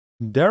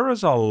There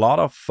is a lot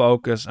of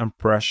focus and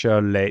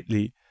pressure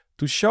lately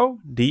to show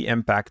the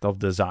impact of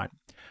design,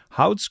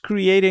 how it's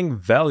creating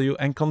value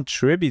and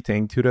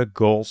contributing to the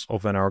goals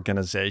of an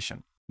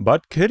organization.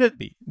 But could it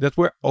be that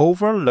we're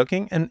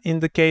overlooking an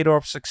indicator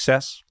of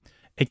success?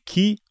 A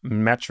key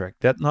metric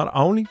that not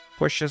only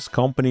pushes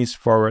companies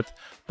forward,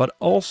 but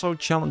also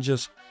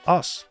challenges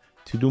us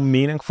to do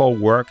meaningful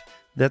work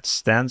that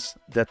stands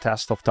the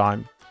test of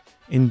time.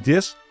 In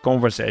this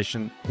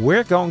conversation,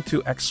 we're going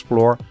to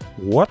explore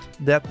what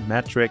that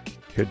metric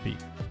could be.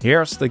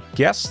 Here's the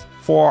guest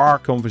for our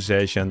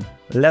conversation.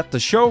 Let the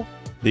show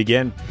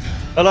begin.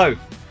 Hello,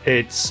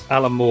 it's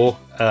Alan Moore,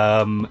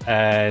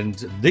 and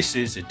this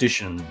is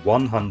edition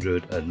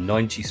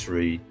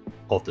 193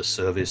 of the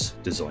Service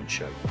Design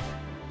Show.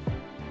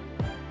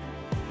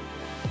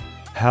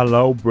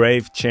 Hello,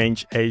 brave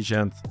change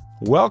agent.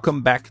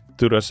 Welcome back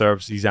to the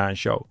Service Design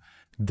Show,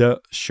 the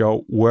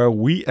show where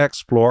we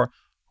explore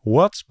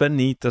what's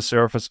beneath the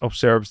surface of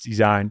service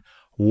design.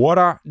 What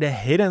are the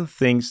hidden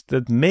things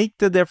that make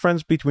the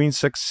difference between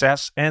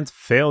success and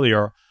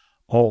failure?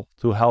 All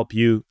to help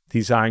you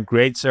design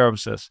great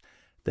services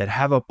that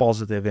have a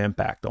positive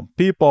impact on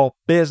people,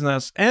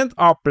 business, and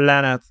our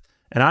planet.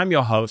 And I'm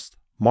your host,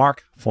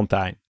 Mark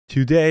Fonteijn.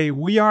 Today,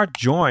 we are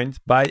joined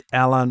by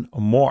Alan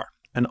Moore,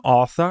 an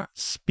author,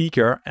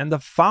 speaker, and the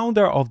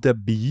founder of the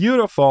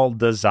Beautiful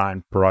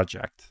Design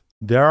Project.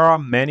 There are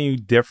many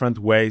different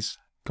ways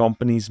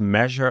companies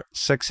measure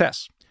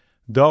success,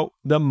 though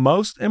the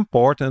most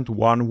important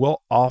one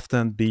will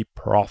often be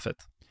profit.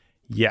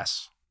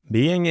 Yes,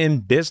 being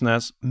in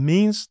business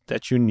means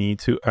that you need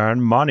to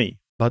earn money,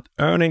 but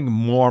earning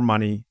more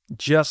money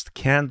just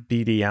can't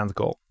be the end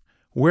goal.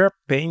 We're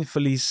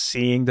painfully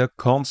seeing the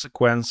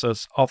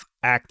consequences of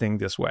acting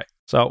this way.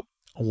 So,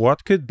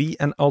 what could be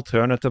an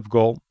alternative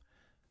goal?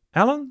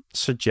 Alan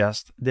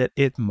suggests that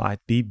it might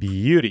be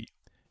beauty.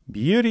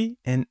 Beauty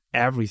in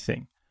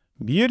everything.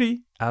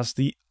 Beauty as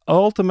the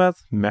ultimate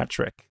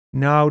metric.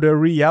 Now, the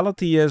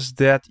reality is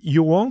that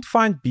you won't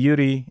find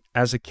beauty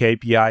as a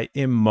KPI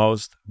in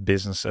most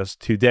businesses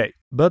today,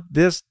 but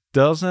this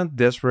doesn't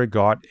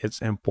disregard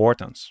its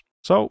importance.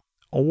 So,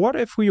 what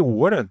if we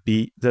wouldn't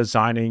be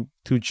designing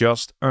to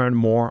just earn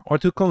more or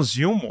to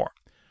consume more?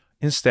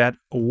 Instead,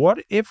 what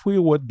if we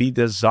would be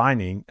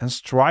designing and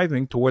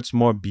striving towards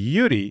more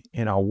beauty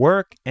in our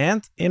work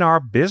and in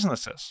our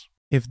businesses?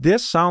 If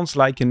this sounds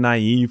like a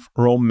naive,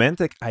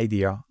 romantic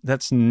idea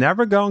that's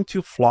never going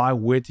to fly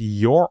with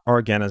your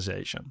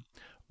organization,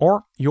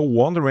 or you're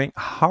wondering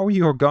how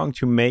you're going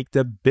to make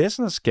the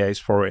business case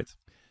for it,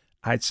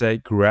 I'd say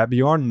grab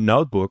your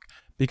notebook,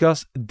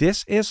 because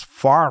this is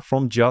far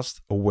from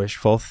just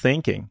wishful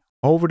thinking.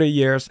 Over the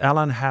years,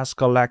 Alan has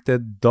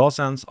collected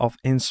dozens of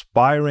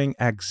inspiring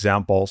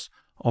examples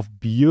of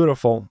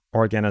beautiful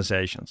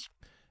organizations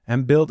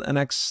and built an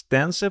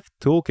extensive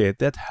toolkit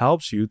that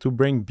helps you to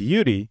bring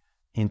beauty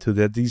into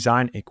the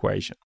design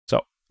equation.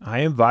 So I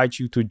invite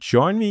you to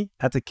join me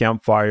at the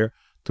campfire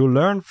to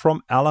learn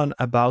from Alan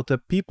about the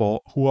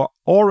people who are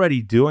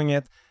already doing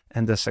it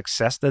and the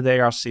success that they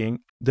are seeing,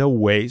 the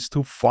ways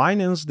to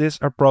finance this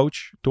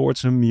approach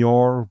towards a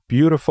more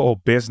beautiful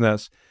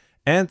business,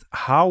 and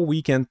how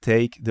we can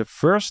take the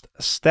first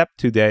step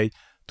today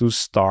to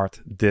start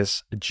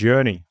this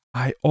journey.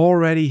 I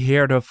already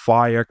hear the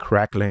fire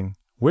crackling,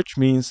 which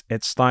means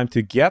it's time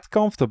to get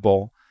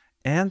comfortable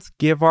and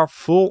give our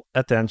full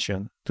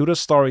attention to the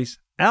stories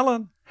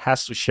Alan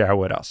has to share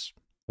with us.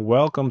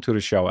 Welcome to the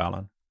show,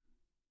 Alan.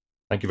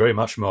 Thank you very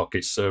much, Mark.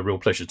 It's a real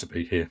pleasure to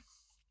be here.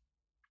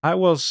 I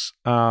was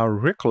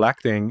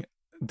recollecting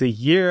the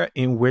year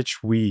in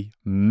which we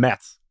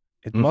met.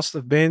 It must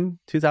have been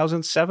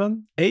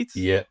 2007, 8?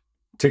 Yeah,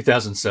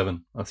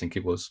 2007, I think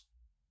it was.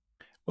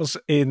 It was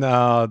in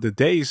the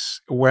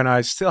days when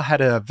I still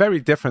had a very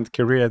different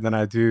career than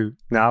I do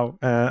now.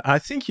 I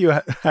think you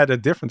had a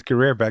different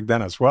career back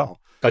then as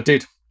well. I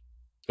did.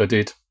 I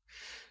think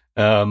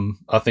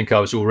I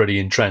was already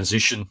in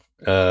transition,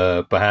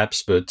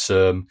 perhaps, but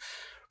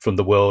from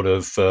the world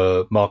of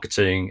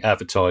marketing,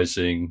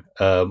 advertising,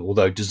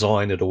 although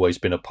design had always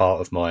been a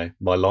part of my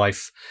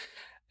life.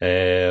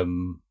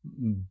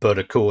 But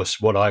of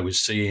course, what I was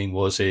seeing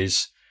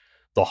is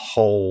the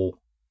whole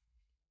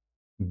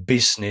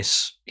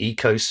business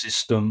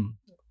ecosystem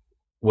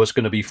was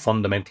going to be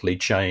fundamentally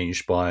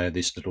changed by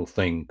this little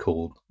thing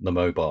called the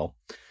mobile.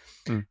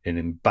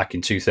 And back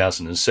in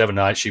 2007,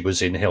 I actually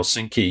was in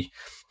Helsinki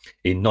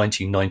in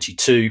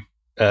 1992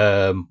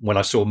 when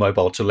I saw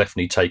mobile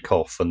telephony take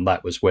off, and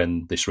that was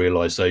when this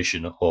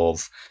realization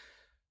of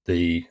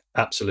the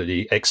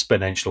absolutely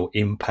exponential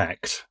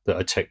impact that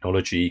a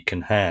technology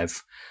can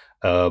have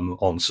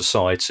on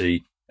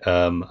society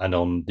and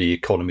on the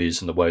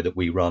economies and the way that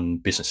we run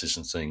businesses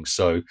and things.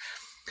 So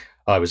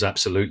I was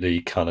absolutely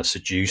kind of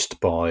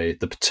seduced by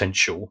the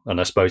potential. And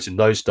I suppose in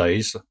those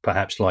days,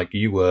 perhaps like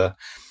you were,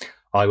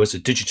 I was a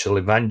digital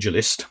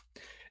evangelist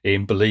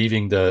in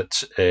believing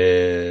that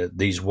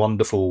these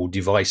wonderful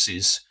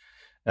devices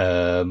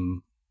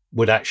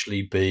would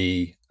actually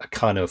be a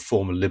kind of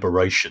form of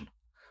liberation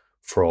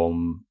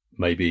from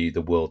maybe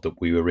the world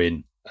that we were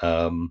in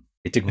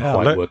It didn't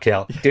quite work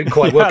out. Didn't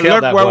quite work out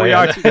look that where way. We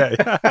are today.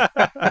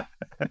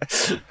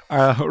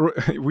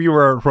 We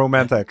were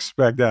romantics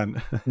back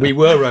then. We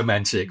were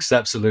romantics,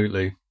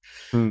 absolutely.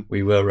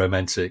 We were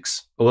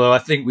romantics. Although I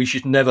think we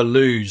should never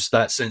lose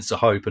that sense of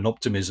hope and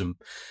optimism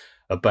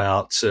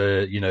about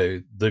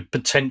the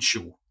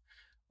potential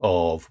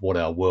of what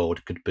our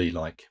world could be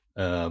like.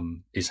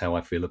 Is how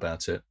I feel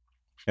about it.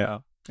 Yeah,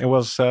 it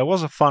was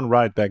a fun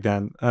ride back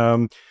then.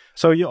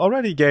 So you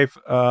already gave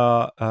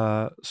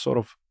sort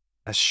of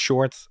a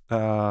short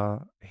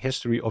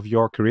history of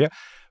your career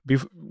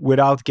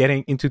without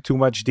getting into too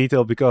much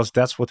detail, because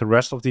that's what the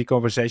rest of the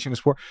conversation is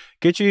for.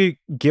 Could you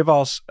give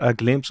us a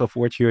glimpse of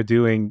what you're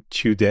doing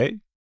today?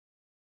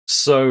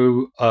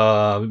 So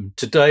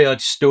today I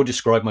still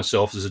describe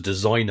myself as a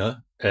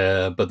designer,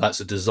 but that's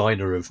a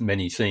designer of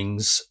many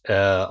things.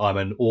 I'm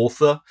an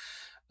author.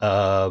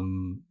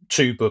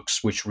 2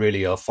 books which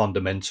really are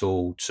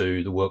fundamental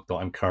to the work that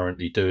I'm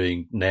currently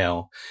doing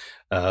now.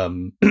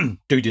 Do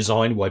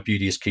Design, Why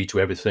Beauty is Key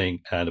to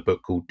Everything, and a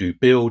book called Do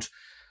Build,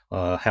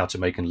 How to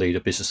Make and Lead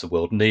a Business the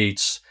World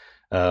Needs.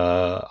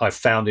 I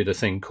founded a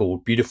thing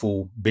called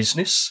Beautiful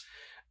Business,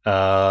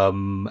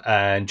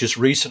 and just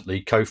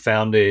recently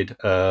co-founded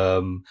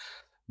the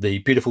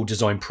Beautiful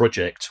Design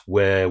Project,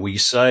 where we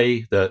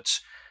say that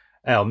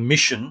our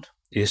mission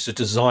is to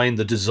design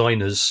the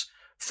designers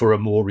for a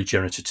more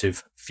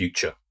regenerative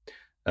future.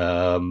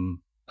 And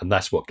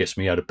that's what gets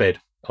me out of bed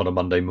on a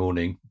Monday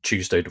morning,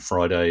 Tuesday to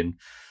Friday, and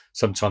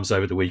sometimes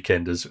over the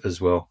weekend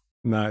as well.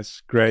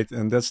 Nice, great.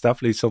 And that's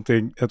definitely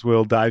something that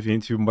we'll dive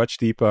into much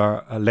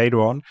deeper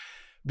later on.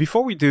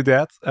 Before we do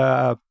that,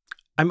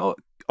 I'm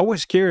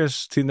always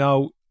curious to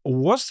know,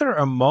 was there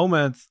a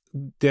moment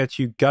that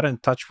you got in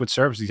touch with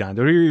service design?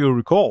 Do you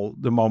recall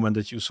the moment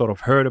that you sort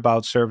of heard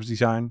about service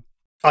design?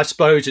 I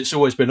suppose it's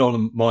always been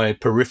on my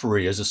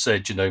periphery, as I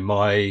said.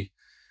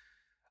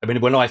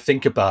 When I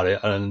think about it,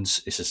 and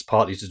it's just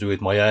partly to do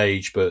with my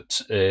age,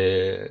 but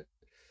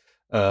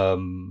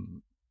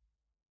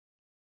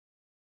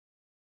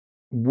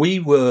we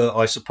were,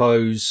 I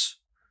suppose,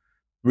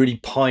 really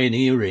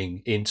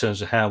pioneering in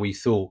terms of how we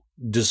thought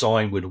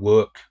design would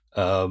work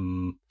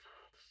in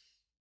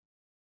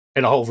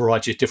a whole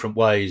variety of different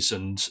ways.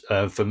 And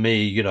for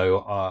me,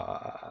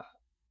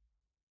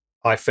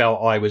 I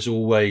felt I was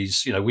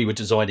always, we were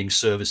designing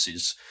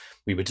services,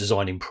 we were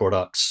designing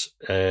products.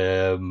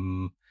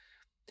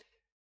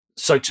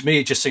 So to me,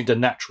 it just seemed a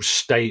natural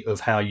state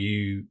of how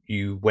you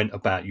went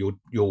about your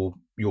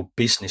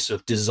business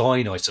of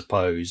design, I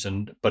suppose.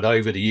 But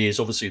over the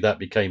years, obviously, that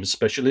became a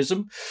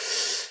specialism.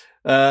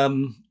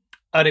 And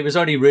it was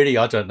only really,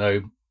 I don't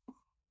know,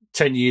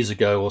 10 years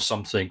ago or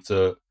something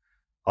that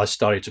I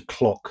started to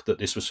clock that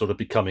this was sort of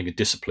becoming a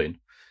discipline,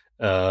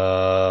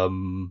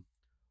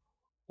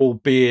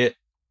 albeit,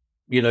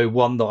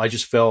 one that I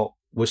just felt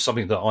was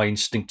something that I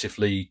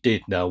instinctively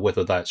did. Now,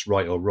 whether that's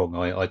right or wrong,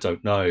 I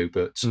don't know.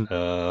 But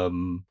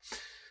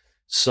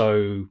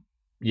so,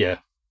 yeah.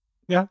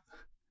 Yeah.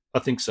 I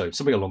think so.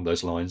 Something along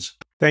those lines.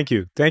 Thank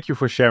you. Thank you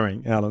for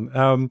sharing,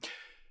 Alan.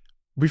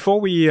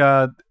 Before we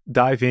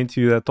dive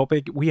into the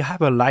topic, we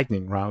have a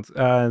lightning round.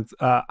 And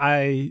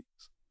I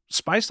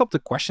spiced up the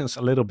questions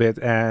a little bit,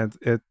 and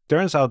it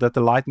turns out that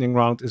the lightning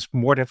round is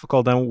more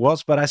difficult than it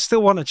was, but I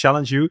still want to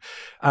challenge you.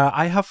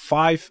 I have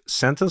 5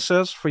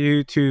 sentences for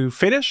you to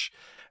finish,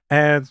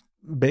 and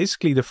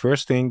basically the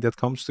first thing that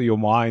comes to your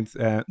mind,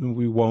 and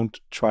we won't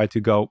try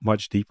to go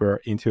much deeper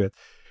into it.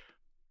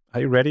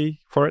 Are you ready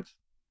for it?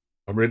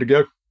 I'm ready to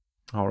go.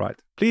 All right.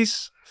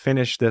 Please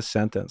finish this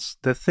sentence.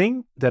 The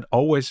thing that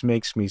always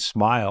makes me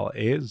smile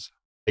is...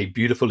 a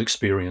beautiful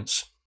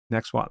experience.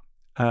 Next one.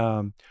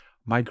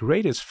 My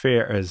greatest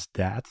fear is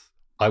that...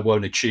 I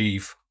won't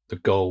achieve the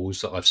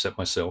goals that I've set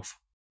myself.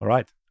 All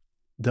right.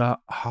 The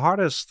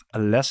hardest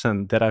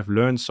lesson that I've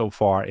learned so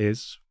far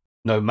is...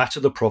 no matter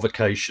the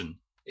provocation,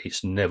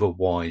 it's never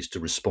wise to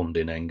respond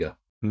in anger.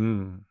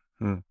 All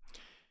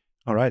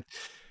right.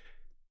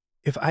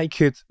 If I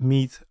could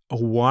meet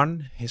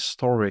one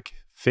historic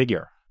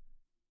figure,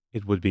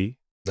 it would be...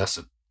 That's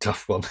a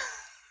tough one.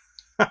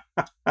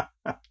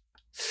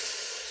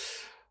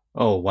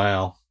 Oh,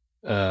 wow.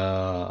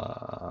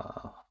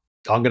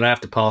 I'm going to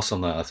have to pass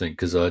on that, I think,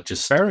 because I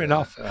just... Fair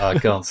enough. I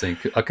can't think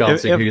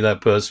who that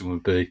person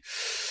would be.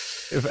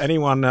 If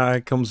anyone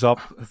comes up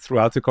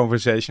throughout the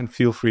conversation,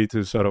 feel free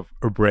to sort of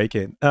break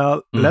in.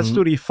 Let's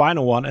do the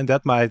final one, and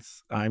that might,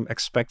 I'm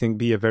expecting,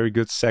 be a very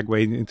good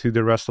segue into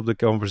the rest of the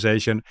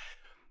conversation.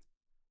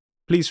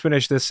 Please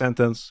finish this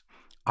sentence.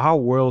 Our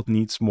world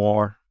needs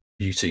more...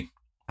 beauty.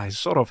 I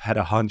sort of had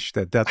a hunch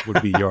that that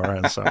would be your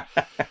answer.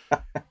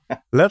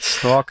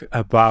 Let's talk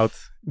about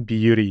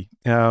beauty.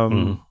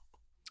 The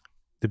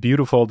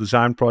Beautiful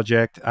Design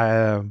Project,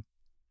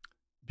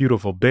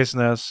 Beautiful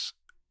Business.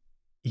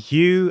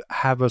 You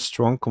have a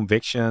strong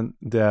conviction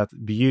that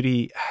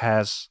beauty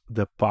has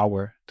the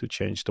power to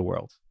change the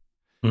world.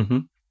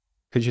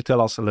 Could you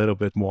tell us a little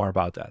bit more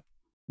about that?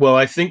 Well,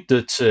 I think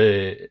that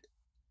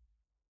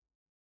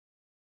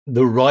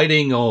the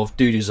writing of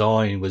Do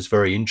Design was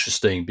very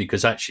interesting,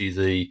 because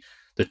actually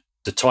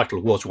the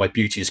title was Why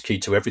Beauty is Key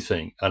to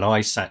Everything. And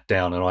I sat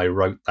down and I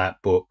wrote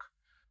that book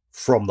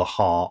from the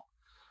heart,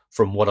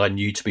 from what I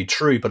knew to be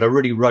true. But I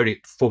really wrote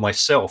it for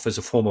myself as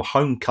a form of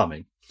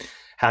homecoming.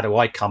 How do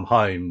I come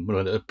home? Well,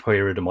 at a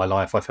period of my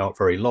life, I felt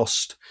very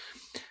lost.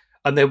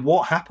 And then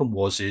what happened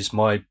is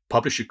my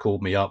publisher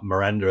called me up,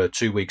 Miranda,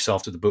 2 weeks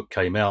after the book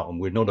came out, and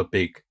we're not a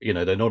big,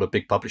 they're not a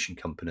big publishing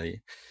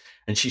company.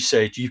 And she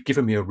said, "You've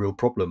given me a real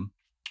problem."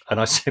 And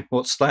I said,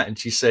 "What's that?" And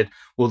she said,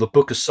 "Well, the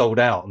book has sold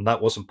out, and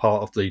that wasn't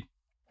part of the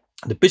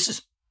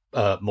business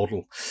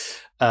model."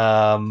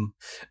 And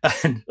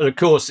of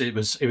course, it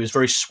was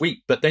very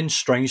sweet. But then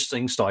strange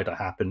things started to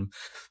happen.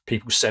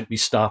 People sent me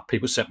stuff.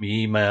 People sent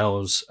me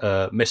emails,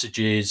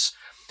 messages,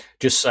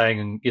 just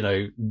saying,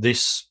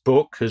 this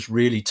book has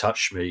really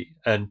touched me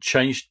and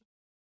changed,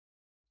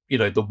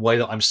 the way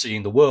that I'm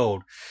seeing the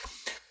world.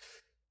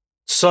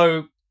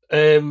 So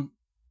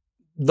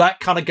that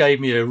kind of gave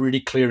me a really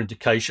clear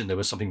indication there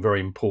was something very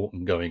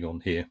important going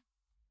on here.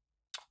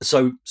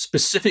 So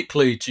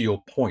specifically to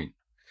your point,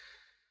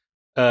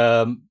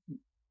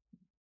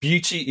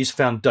 beauty is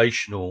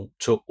foundational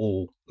to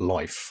all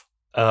life.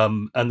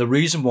 And the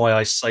reason why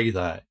I say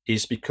that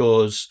is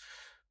because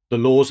the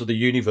laws of the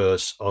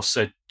universe are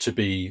said to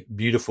be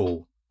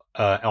beautiful.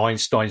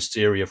 Einstein's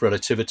theory of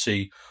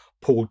relativity,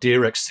 Paul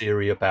Dirac's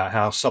theory about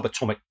how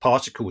subatomic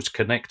particles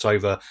connect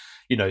over,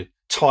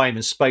 time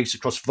and space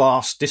across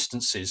vast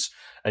distances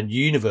and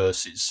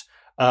universes.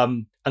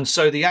 And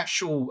so the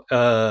actual,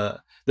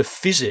 the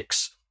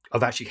physics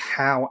of actually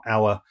how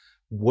our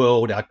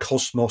world, our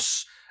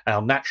cosmos,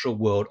 our natural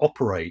world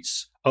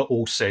operates are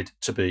all said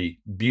to be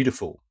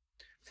beautiful.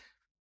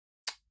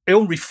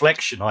 On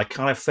reflection, I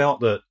kind of felt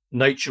that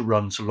nature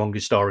runs the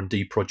longest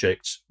R&D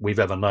project we've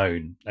ever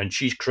known, and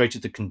she's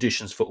created the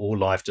conditions for all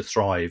life to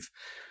thrive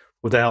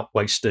without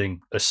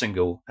wasting a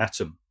single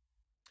atom.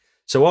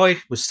 So I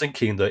was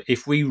thinking that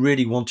if we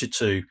really wanted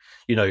to,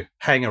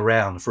 hang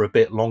around for a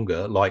bit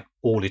longer, like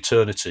all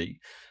eternity,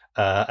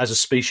 as a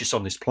species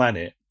on this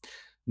planet,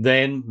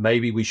 then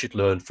maybe we should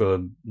learn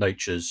from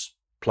nature's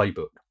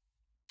playbook.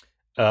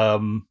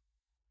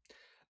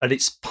 And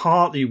it's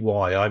partly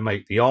why I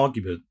make the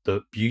argument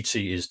that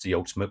beauty is the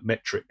ultimate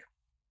metric.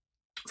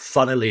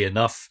 Funnily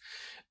enough,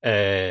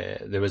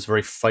 there was a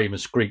very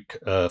famous Greek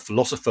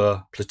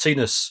philosopher,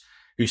 Plotinus,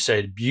 who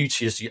said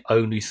beauty is the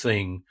only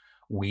thing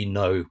we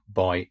know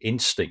by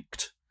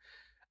instinct.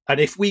 And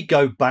if we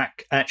go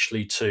back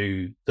actually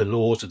to the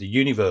laws of the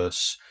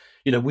universe,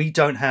 we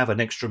don't have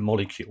an extra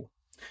molecule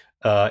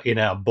in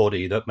our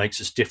body that makes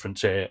us different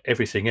to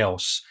everything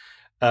else.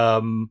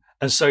 And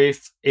so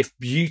if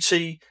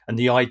beauty and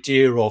the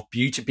idea of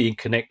beauty being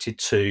connected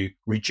to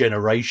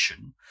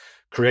regeneration,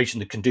 creating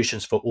the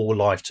conditions for all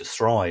life to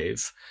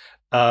thrive,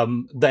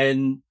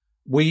 then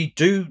we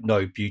do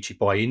know beauty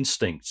by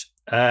instinct.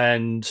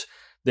 And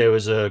there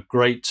was a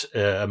great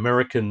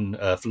American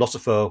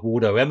philosopher,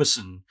 Waldo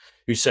Emerson,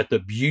 who said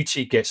that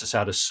beauty gets us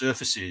out of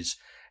surfaces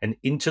and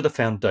into the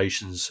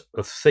foundations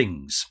of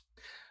things.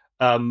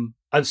 And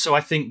so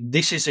I think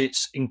this is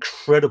its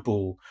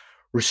incredible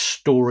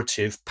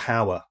restorative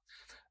power.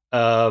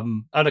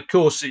 And of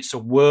course, it's a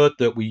word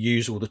that we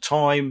use all the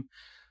time.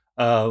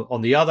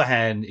 On the other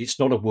hand, it's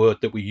not a word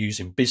that we use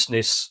in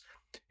business.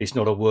 It's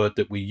not a word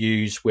that we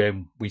use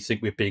when we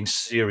think we're being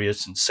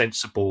serious and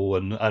sensible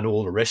and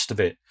all the rest of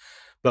it.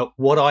 But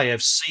what I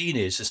have seen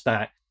is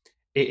that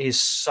it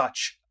is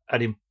such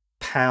an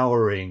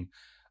empowering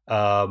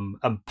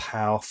and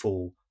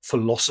powerful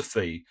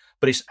philosophy,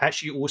 but it's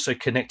actually also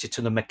connected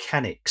to the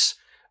mechanics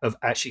of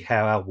actually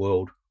how our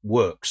world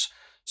works.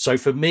 So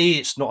for me,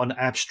 it's not an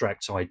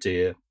abstract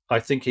idea. I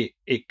think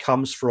it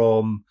comes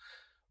from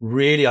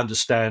really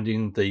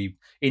understanding the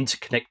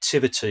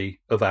interconnectivity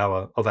of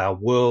our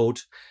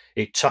world.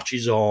 It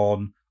touches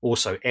on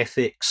also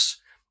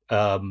ethics.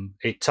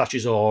 It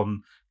touches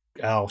on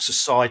our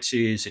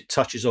societies. It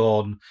touches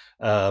on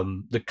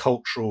the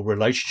cultural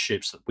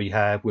relationships that we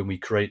have when we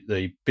create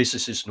the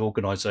businesses and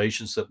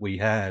organizations that we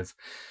have.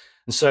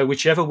 And so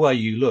whichever way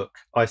you look,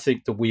 I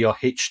think that we are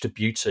hitched to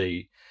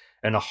beauty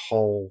in a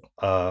whole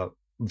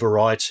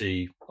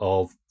variety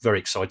of very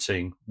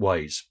exciting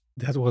ways.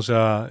 That was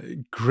a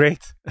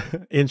great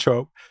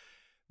intro.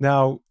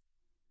 Now,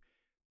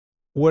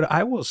 what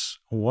I was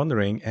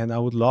wondering, and I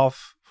would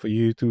love for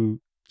you to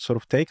sort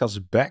of take us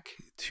back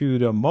to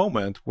the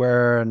moment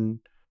when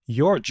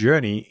your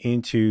journey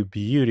into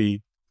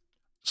beauty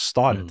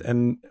started.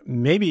 And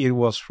maybe it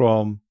was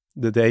from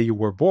the day you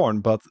were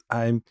born, but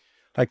I'm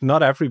like,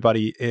 not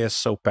everybody is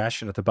so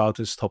passionate about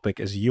this topic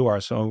as you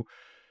are. So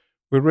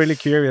we're really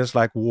curious,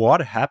 like,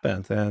 what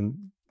happened?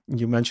 And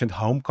you mentioned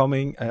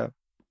homecoming.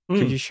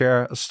 Can you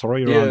share a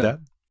story around that?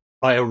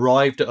 I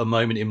arrived at a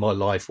moment in my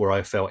life where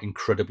I felt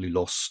incredibly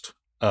lost.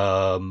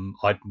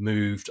 I'd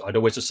moved. I'd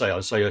always say, I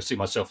see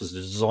myself as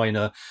a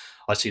designer.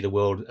 I see the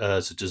world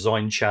as a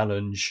design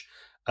challenge.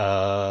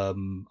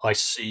 I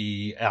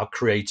see our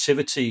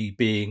creativity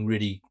being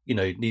really,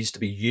 needs to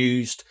be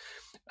used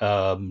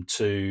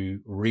to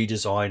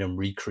redesign and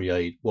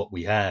recreate what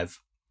we have.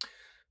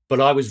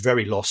 But I was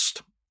very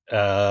lost.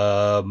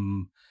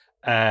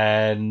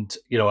 And,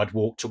 I'd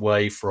walked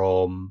away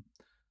from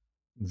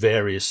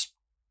various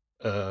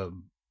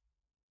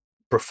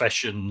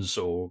professions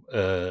or,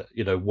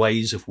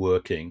 ways of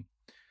working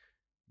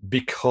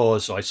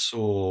because I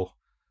saw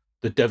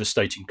the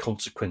devastating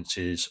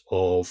consequences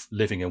of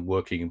living and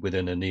working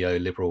within a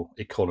neoliberal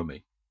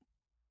economy.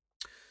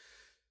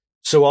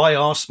 So I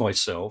asked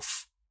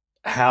myself,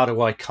 how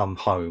do I come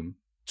home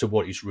to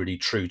what is really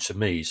true to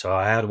me? So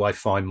how do I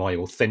find my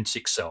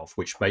authentic self,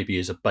 which maybe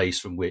is a base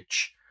from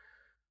which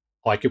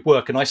I could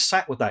work? And I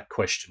sat with that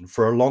question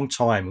for a long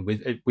time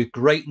with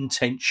great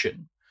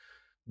intention,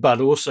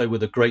 but also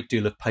with a great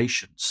deal of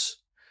patience.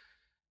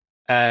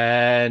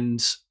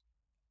 And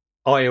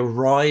I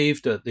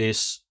arrived at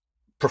this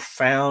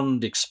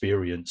profound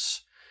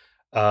experience.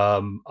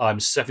 I'm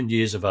 7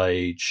 years of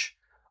age.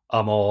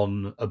 I'm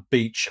on a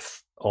beach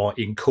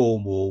in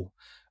Cornwall.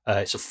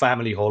 It's a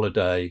family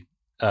holiday.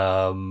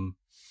 And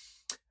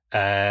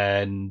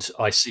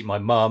I see my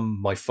mum,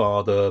 my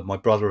father, my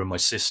brother, and my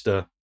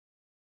sister.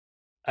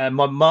 And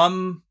my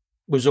mum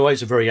was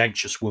always a very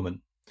anxious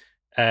woman.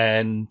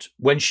 And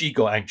when she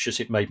got anxious,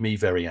 it made me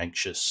very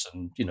anxious.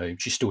 And,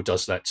 she still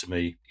does that to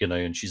me,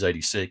 and she's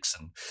 86.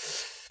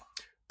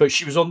 But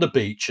she was on the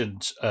beach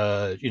and,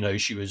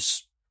 she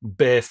was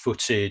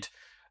barefooted,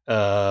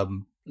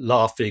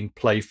 laughing,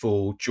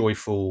 playful,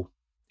 joyful.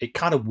 It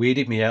kind of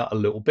weirded me out a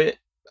little bit.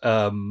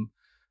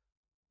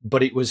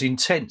 But it was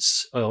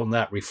intense on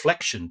that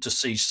reflection to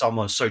see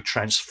someone so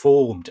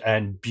transformed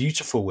and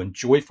beautiful and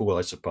joyful,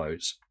 I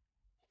suppose.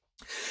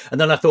 And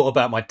then I thought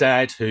about my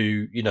dad,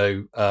 who,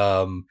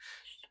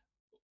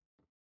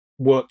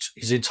 worked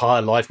his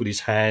entire life with his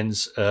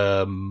hands.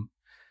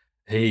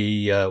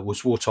 He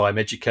was wartime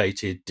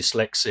educated,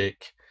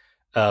 dyslexic,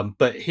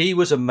 but he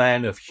was a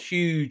man of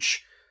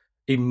huge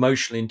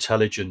emotional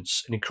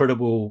intelligence, an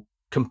incredible,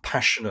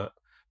 compassionate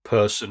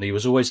person. He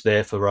was always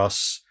there for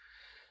us.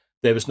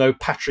 There was no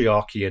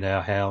patriarchy in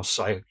our house.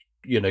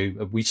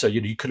 We say,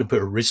 you couldn't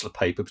put a Rizzler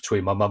paper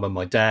between my mum and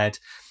my dad.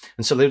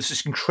 And so there was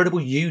this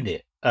incredible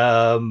unit.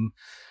 And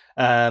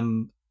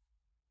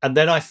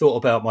then I thought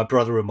about my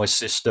brother and my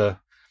sister,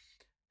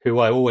 who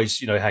I always,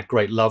 had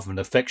great love and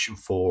affection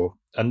for.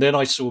 And then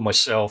I saw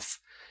myself,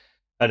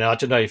 and I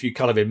don't know if you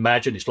kind of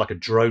imagine, it's like a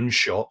drone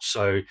shot.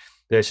 So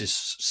there's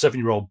this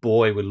 7-year-old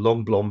boy with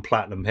long blonde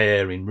platinum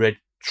hair in red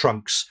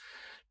trunks,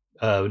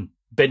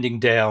 bending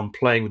down,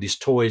 playing with his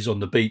toys on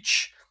the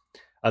beach.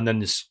 And then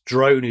this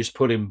drone is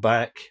pulling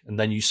back, and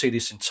then you see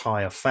this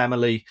entire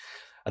family,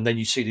 and then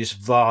you see this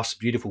vast,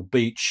 beautiful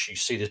beach. You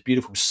see this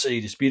beautiful sea,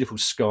 this beautiful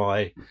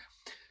sky.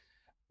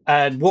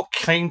 And what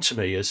came to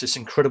me as this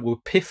incredible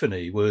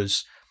epiphany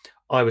was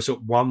I was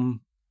at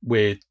one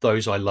with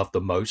those I love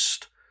the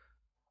most.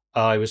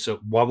 I was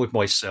at one with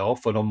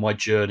myself, and on my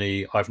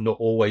journey, I've not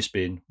always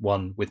been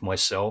one with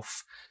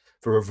myself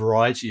for a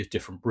variety of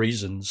different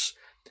reasons.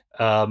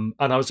 And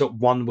I was at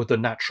one with the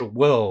natural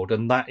world,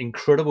 and that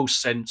incredible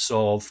sense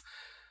of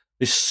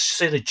this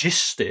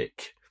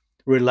synergistic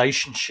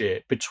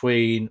relationship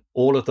between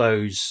all of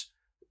those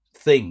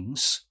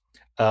things,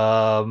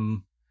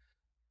 me,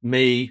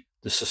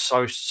 the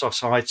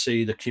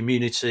society, the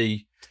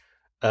community,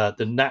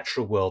 the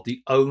natural world.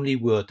 The only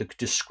word that could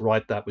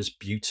describe that was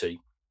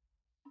beauty.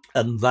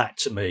 And that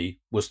to me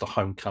was the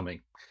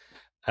homecoming.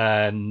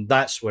 And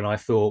that's when I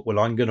thought, well,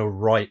 I'm going to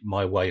write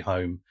my way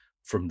home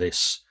from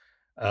this.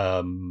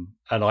 And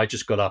I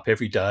just got up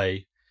every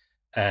day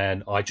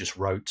and I just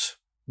wrote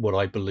what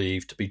I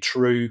believed to be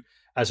true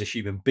as a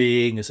human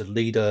being, as a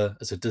leader,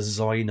 as a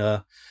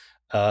designer,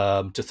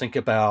 to think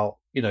about,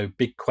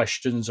 big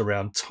questions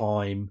around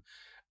time,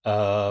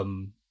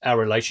 our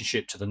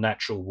relationship to the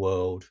natural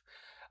world,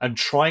 and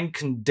try and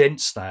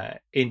condense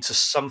that into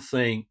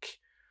something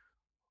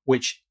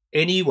which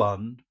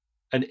anyone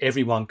and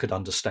everyone could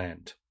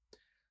understand.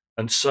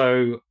 And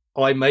so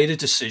I made a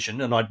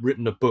decision, and I'd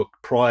written a book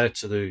prior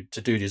to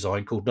Do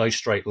Design called No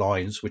Straight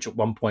Lines, which at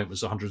one point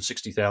was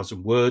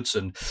 160,000 words,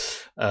 and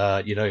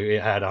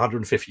it had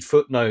 150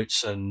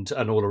 footnotes and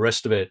all the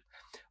rest of it.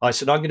 I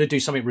said, I'm going to do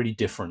something really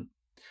different.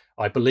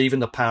 I believe in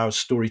the power of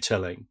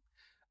storytelling,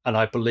 and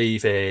I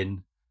believe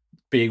in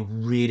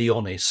being really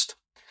honest.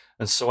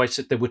 And so I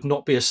said there would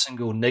not be a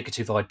single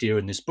negative idea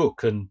in this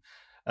book. And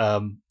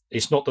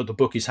it's not that the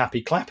book is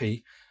happy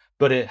clappy,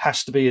 but there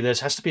has to be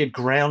a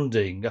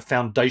grounding, a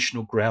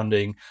foundational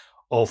grounding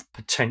of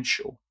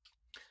potential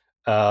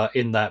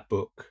in that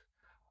book.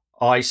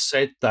 I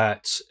said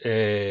that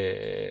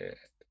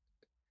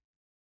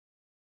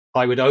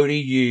I would only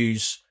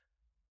use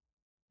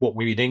what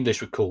we in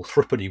English would call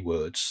threepenny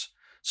words.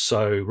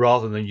 So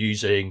rather than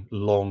using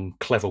long,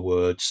 clever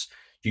words,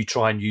 you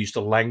try and use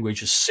the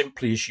language as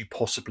simply as you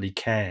possibly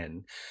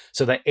can,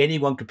 so that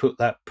anyone could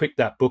pick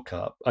that book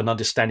up and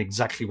understand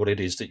exactly what it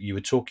is that you were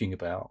talking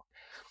about.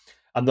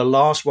 And the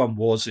last one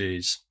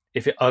is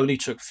if it only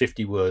took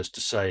 50 words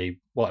to say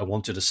what I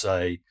wanted to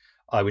say,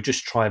 I would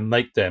just try and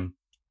make them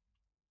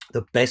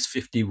the best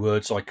 50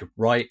 words I could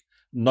write,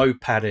 no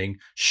padding,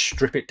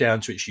 strip it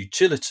down to its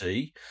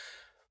utility,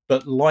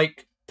 but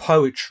like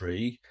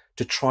poetry,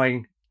 to try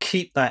and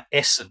keep that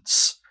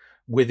essence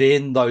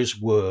within those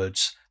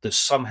words, that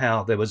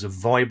somehow there was a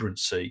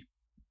vibrancy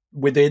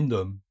within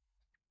them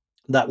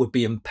that would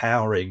be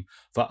empowering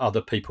for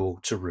other people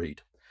to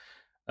read.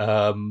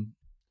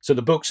 So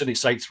the book's in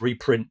its 8th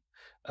reprint.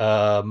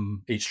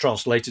 It's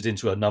translated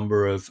into a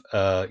number of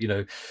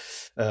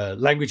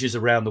languages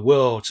around the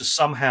world to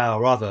somehow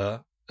or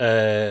other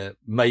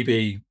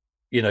maybe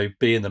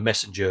being the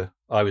messenger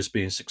I was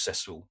being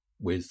successful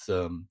with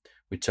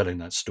telling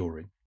that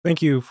story.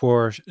 Thank you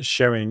for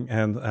sharing,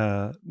 and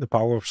the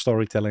power of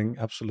storytelling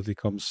absolutely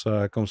comes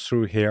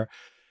through here.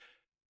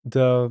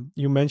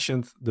 You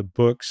mentioned the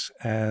books,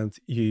 and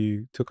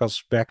you took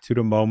us back to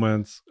the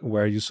moment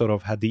where you sort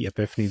of had the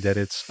epiphany that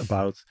it's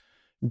about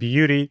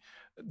beauty.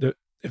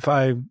 If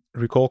I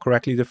recall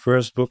correctly, the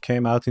first book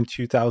came out in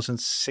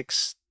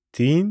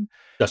 2016.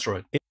 That's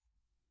right.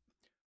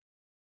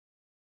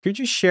 Could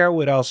you share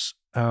with us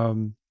a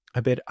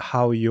bit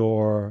how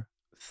your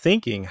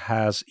thinking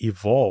has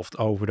evolved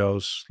over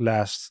those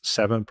last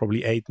 7,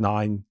 probably 8,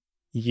 9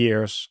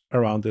 years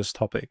around this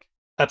topic?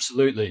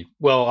 Absolutely.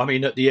 Well, I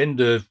mean, at the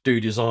end of Do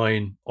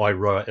Design, I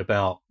write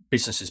about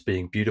businesses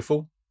being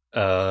beautiful,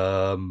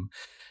 and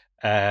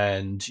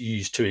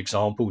use 2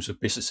 examples of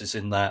businesses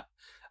in that.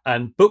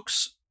 And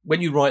books,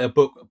 when you write a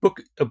book,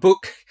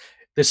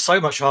 there's so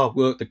much hard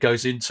work that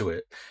goes into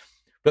it.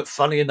 But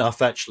funny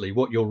enough, actually,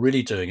 what you're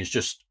really doing is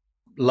just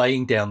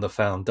laying down the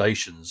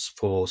foundations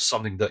for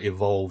something that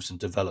evolves and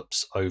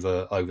develops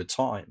over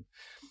time.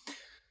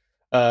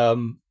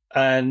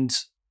 And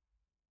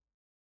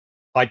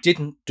I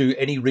didn't do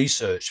any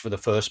research for the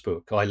first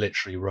book. I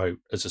literally wrote,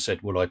 as I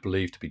said, what I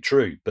believe to be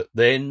true. But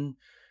then,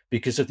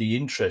 because of the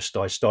interest,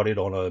 I started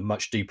on a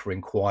much deeper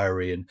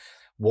inquiry in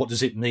what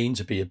does it mean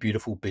to be a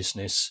beautiful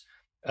business?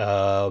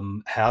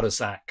 How does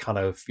that kind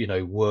of,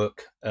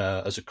 work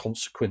as a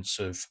consequence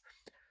of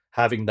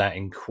having that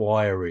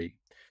inquiry?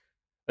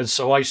 And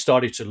so I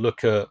started to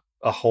look at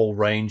a whole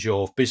range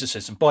of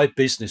businesses. And by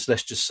business,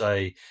 let's just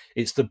say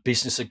it's the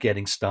business of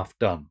getting stuff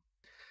done.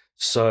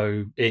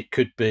 So it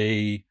could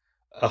be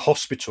a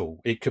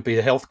hospital, it could be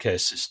a healthcare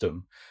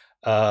system,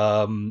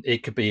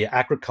 it could be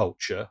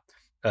agriculture,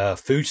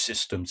 food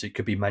systems, it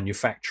could be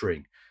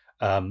manufacturing,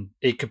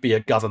 it could be a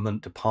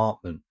government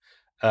department.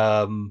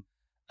 And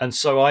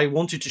so I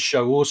wanted to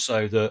show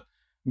also that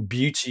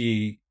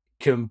beauty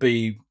can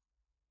be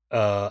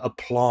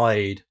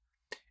applied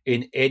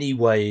in any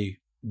way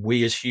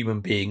we as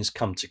human beings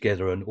come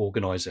together and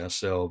organize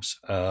ourselves.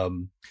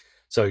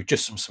 So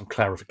just some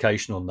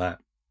clarification on that.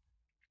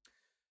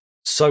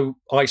 So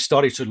I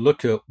started to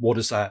look at what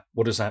does that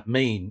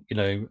mean?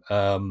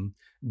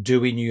 Do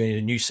we need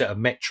a new set of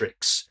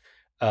metrics?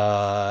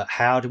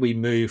 How do we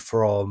move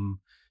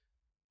from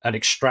an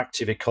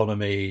extractive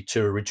economy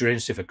to a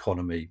regenerative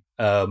economy?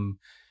 How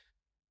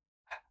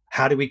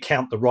do we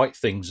count the right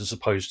things as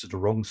opposed to the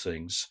wrong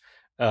things?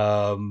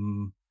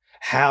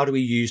 How do we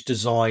use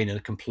design in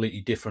a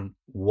completely different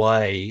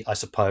way, I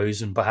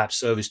suppose, and perhaps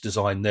service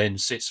design then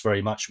sits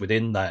very much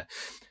within that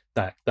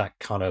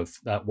kind of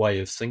that way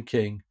of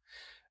thinking.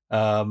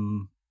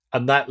 And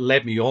that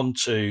led me on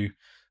to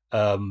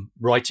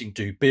writing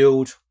Do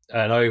Build.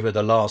 And over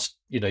the last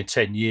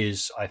 10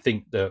 years, I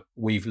think that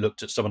we've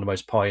looked at some of the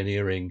most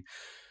pioneering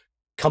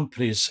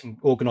companies and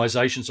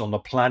organizations on the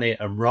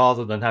planet. And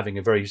rather than having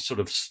a very sort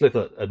of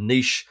slither, a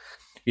niche,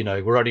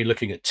 we're only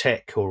looking at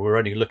tech, or we're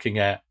only looking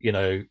at,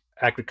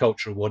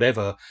 agriculture or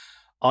whatever,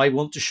 I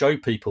want to show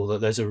people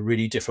that there's a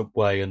really different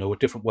way and a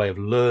different way of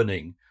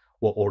learning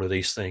what all of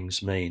these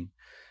things mean.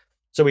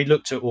 So we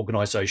looked at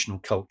organizational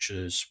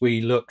cultures, we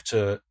looked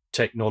at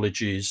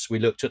technologies, we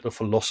looked at the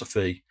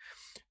philosophy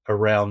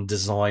around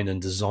design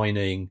and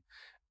designing,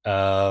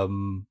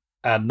 and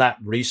that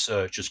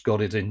research has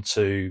got it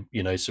into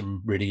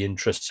some really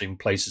interesting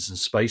places and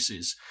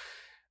spaces,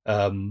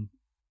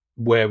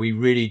 where we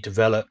really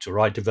developed, or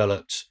I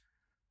developed,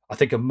 I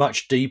think, a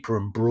much deeper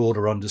and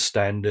broader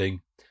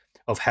understanding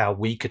of how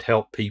we could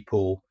help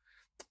people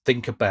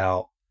think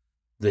about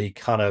the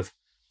kind of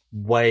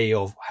way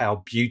of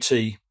how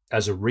beauty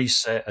as a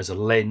reset, as a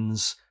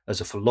lens, as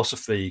a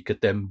philosophy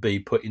could then be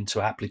put into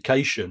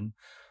application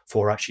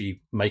for actually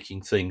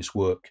making things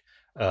work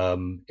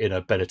in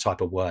a better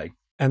type of way.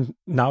 And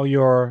now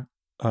you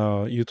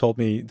told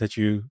me that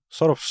you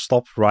sort of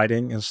stopped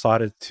writing and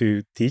started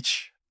to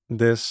teach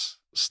this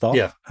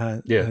stuff,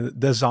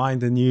 design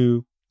the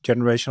new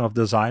generation of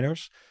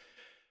designers.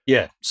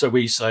 Yeah, so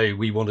we say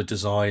we want to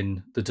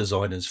design the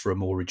designers for a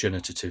more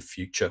regenerative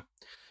future,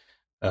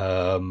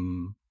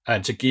 and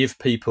to give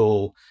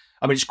people,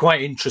 I mean, it's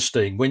quite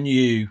interesting when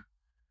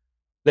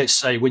let's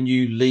say when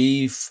you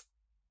leave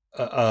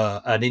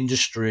an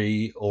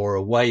industry or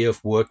a way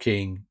of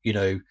working,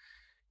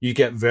 you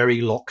get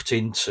very locked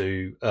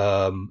into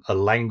a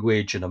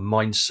language and a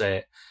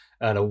mindset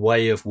and a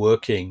way of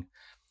working.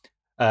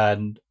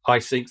 And I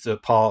think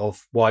that part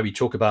of why we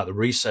talk about the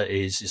reset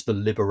is the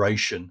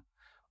liberation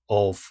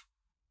of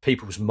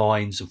people's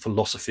minds and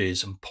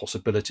philosophies and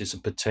possibilities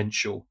and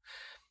potential.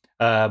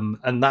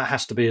 And that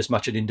has to be as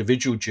much an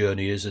individual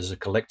journey as a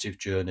collective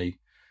journey.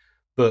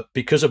 But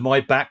because of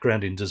my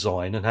background in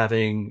design and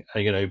having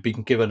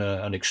been given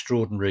an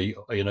extraordinary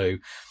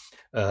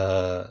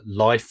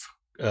life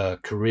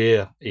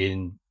career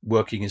in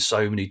working in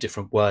so many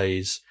different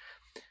ways,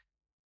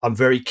 I'm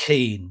very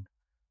keen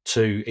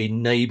to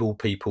enable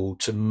people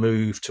to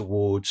move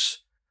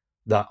towards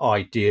that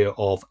idea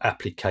of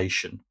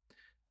application,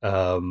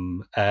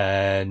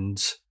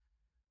 and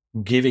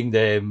giving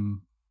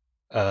them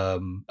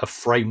a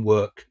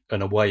framework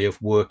and a way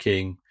of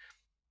working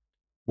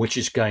which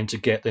is going to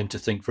get them to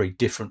think very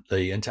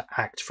differently and to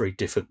act very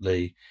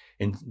differently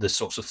in the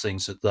sorts of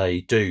things that they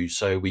do.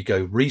 So we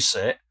go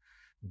reset,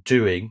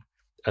 doing,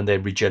 and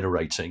then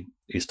regenerating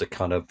is the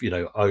kind of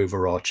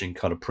overarching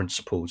kind of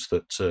principles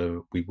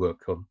that we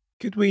work on.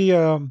 Could we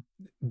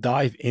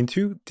dive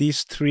into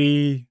these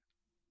three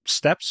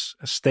steps,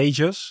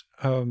 stages,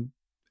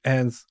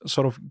 and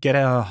sort of get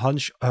a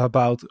hunch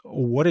about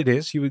what it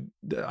is?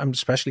 I'm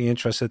especially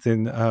interested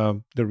in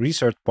the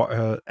research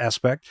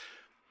aspect.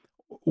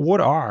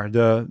 What are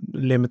the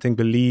limiting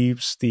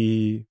beliefs,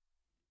 the,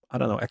 I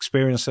don't know,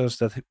 experiences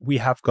that we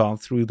have gone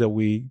through that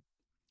we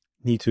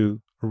need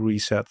to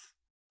reset?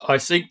 I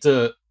think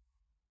that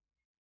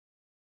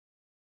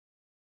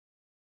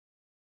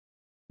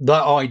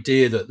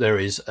idea that there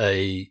is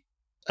a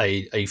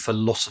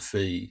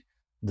philosophy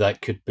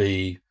that could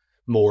be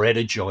more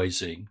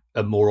energizing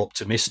and more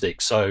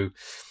optimistic. So,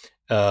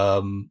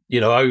 over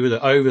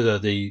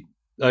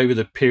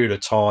the period of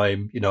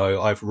time,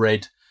 I've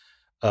read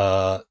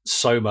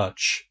so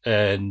much,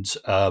 and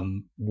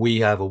we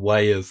have a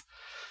way of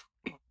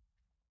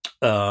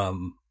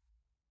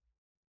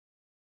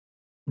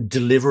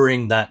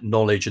delivering that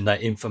knowledge and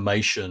that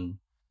information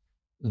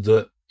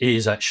that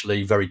is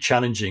actually very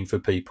challenging for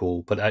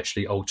people, but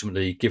actually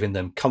ultimately giving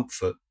them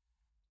comfort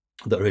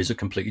that there is a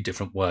completely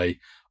different way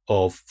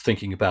of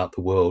thinking about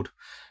the world,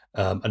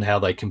 and how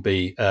they can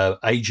be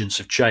agents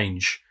of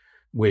change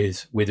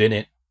within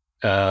it.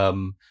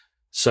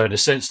 So in a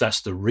sense,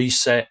 that's the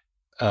reset.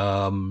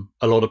 A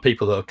lot of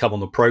people that have come on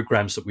the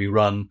programs that we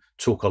run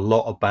talk a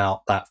lot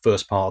about that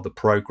first part of the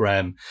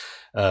program,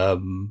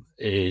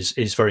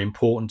 is very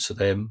important to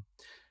them.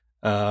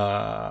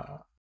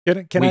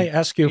 Can I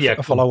ask you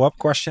a follow-up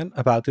question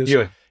about this?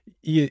 Yeah.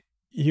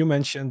 You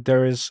mentioned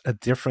there is a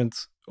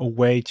different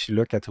way to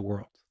look at the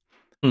world.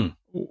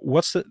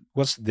 What's the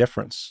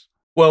difference?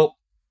 Well,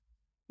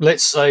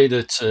 let's say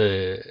that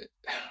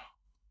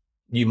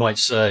you might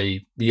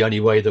say the only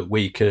way that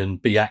we can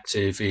be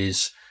active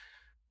is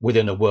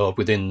within a world,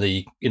 within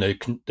the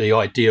the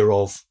idea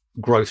of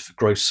growth for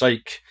growth's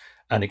sake,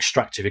 an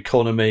extractive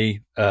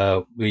economy.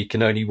 We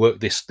can only work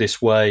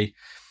this way.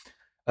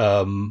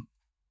 All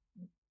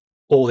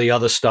the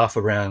other stuff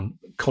around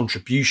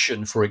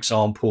contribution, for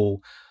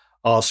example,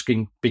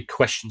 asking big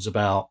questions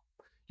about,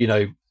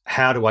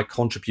 how do I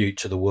contribute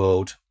to the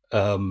world?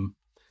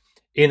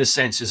 In a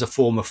sense, is a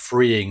form of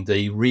freeing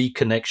the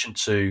reconnection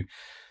to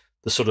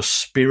the sort of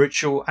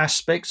spiritual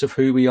aspects of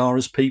who we are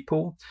as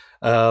people.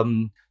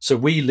 So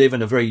we live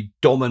in a very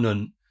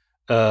dominant,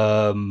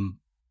 a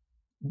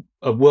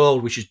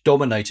world which is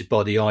dominated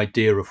by the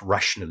idea of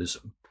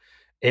rationalism.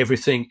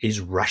 Everything is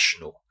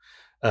rational.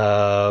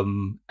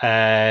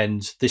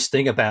 And this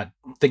thing about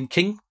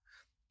thinking,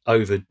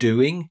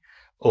 overdoing,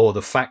 or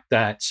the fact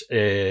that,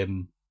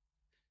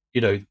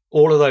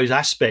 all of those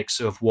aspects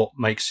of what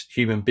makes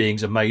human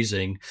beings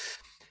amazing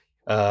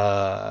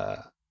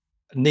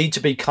need to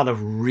be kind of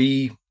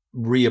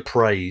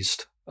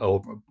reappraised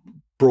or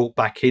brought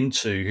back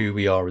into who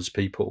we are as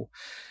people.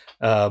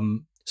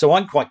 So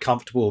I'm quite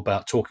comfortable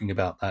about talking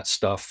about that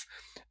stuff.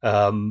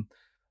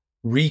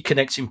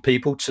 Reconnecting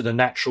people to the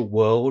natural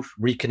world,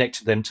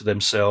 reconnecting them to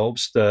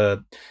themselves.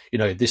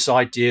 This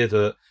idea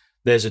that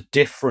there's a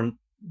different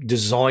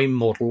design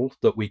model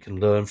that we can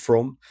learn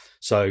from.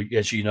 So,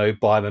 as you know,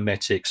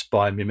 biomimetics,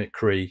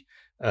 biomimicry,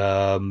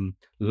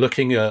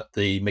 looking at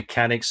the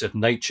mechanics of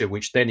nature,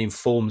 which then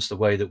informs the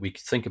way that we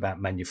think about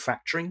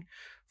manufacturing,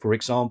 for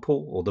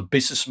example, or the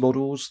business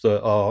models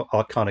that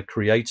are kind of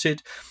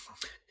created.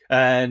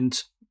 And,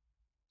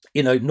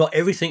 not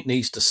everything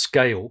needs to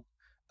scale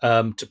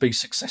to be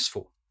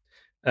successful.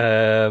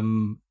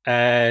 And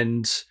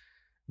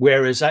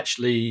whereas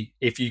actually,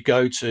 if you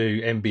go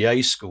to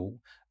MBA school,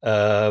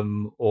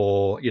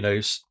 or,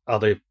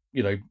 other,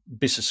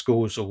 business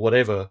schools or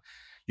whatever,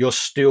 you're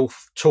still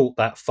taught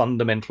that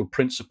fundamental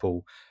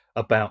principle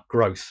about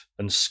growth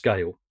and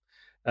scale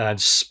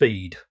and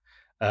speed.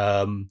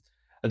 And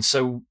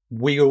so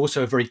we are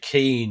also very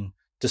keen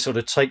to sort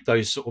of take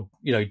those sort of,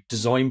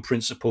 design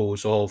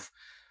principles of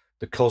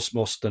the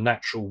cosmos, the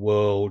natural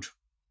world,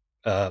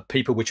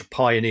 people which are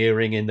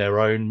pioneering in their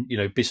own,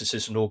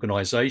 businesses and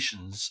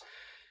organizations,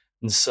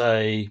 and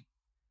say,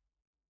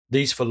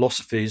 these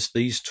philosophies,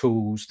 these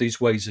tools, these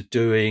ways of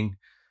doing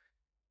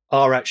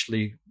are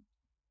actually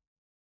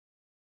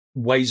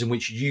ways in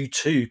which you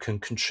too can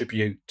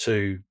contribute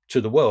to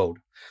the world.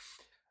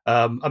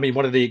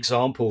 One of the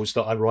examples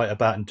that I write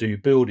about and do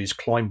build is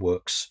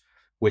Climeworks,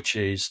 which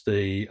is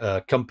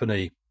the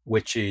company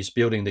which is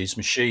building these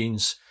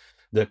machines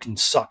that can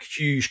suck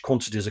huge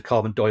quantities of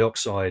carbon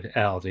dioxide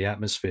out of the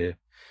atmosphere.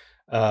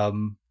 They're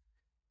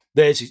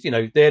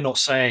not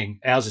saying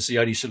ours is the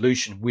only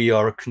solution. We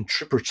are a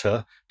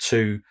contributor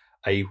to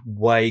a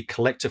way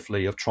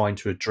collectively of trying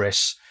to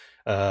address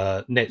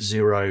net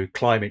zero,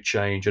 climate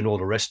change, and all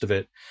the rest of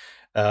it.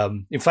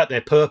 In fact,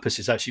 their purpose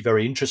is actually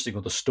very interesting,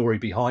 or the story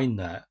behind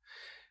that.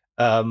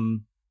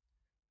 But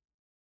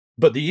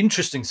the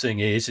interesting thing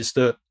is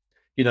that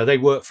they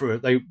worked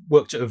at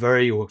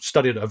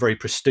studied at a very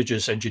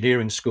prestigious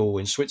engineering school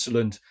in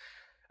Switzerland,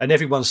 and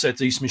everyone said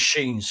these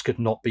machines could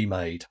not be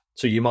made,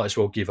 so you might as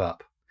well give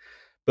up.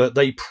 But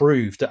they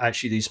proved that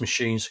actually these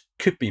machines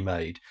could be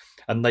made,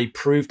 and they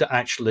proved that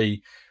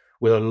actually,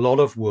 with a lot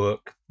of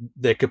work,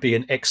 there could be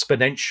an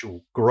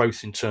exponential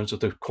growth in terms of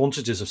the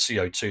quantities of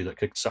CO2 that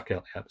could suck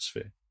out the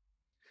atmosphere.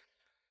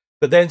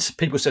 But then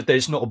people said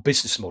there's not a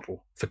business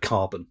model for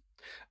carbon.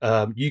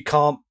 You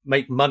can't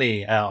make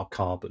money out of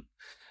carbon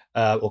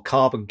or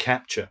carbon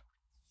capture.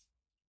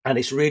 And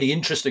it's really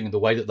interesting in the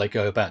way that they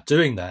go about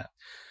doing that.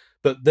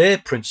 But their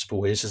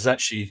principle is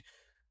actually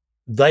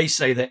they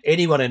say that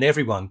anyone and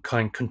everyone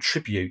can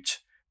contribute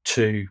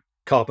to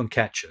carbon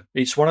capture.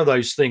 It's one of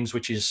those things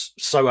which is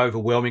so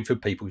overwhelming for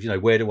people.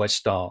 Where do I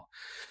start?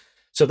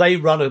 So they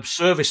run a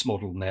service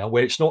model now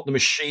where it's not the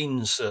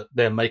machines that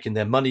they're making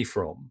their money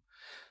from.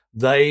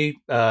 They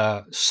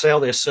sell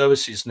their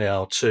services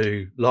now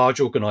to large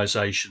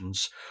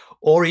organizations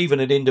or even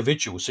an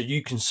individual. So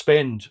you can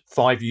spend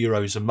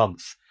 €5 a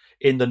month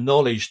in the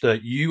knowledge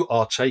that you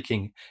are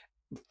taking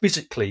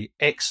physically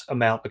X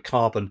amount of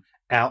carbon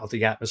out of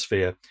the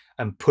atmosphere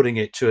and putting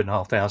it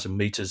 2,500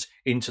 meters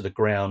into the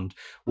ground,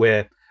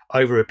 where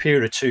over a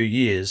period of 2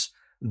 years,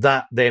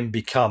 that then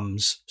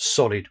becomes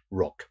solid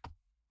rock,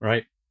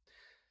 right?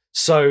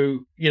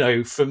 So,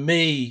 for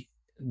me,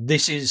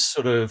 this is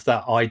sort of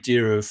that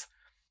idea of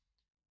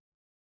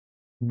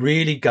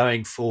really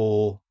going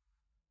for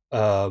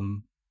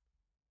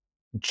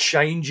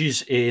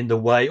changes in the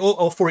way,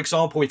 or for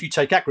example, if you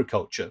take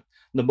agriculture,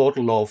 the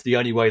model of the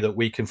only way that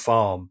we can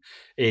farm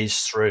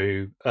is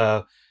through,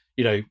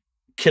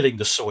 killing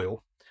the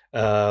soil.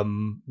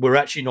 We're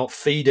actually not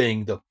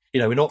feeding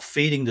we're not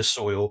feeding the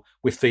soil,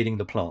 we're feeding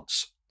the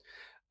plants.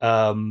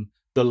 The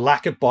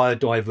lack of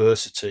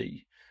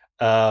biodiversity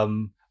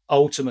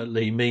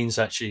ultimately means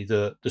actually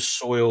the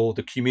soil,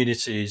 the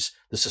communities,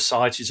 the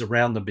societies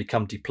around them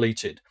become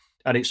depleted.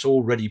 And it's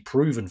already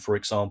proven, for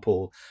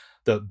example,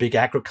 that big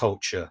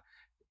agriculture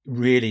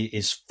really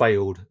is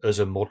failed as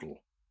a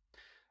model.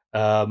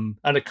 And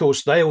of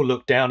course, they all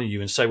look down on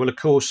you and say, well, of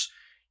course,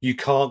 you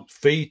can't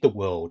feed the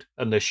world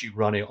unless you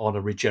run it on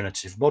a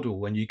regenerative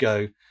model. And you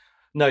go,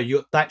 no,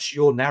 that's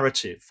your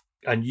narrative,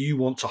 and you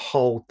want to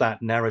hold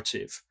that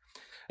narrative.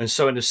 And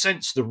so in a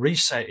sense, the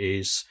reset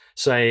is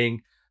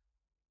saying,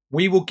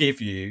 we will give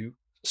you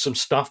some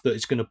stuff that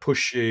is going to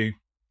push you,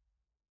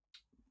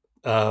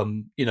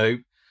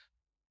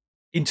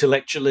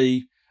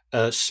 intellectually,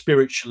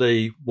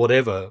 spiritually,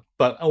 whatever.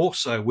 But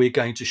also we're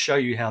going to show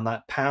you how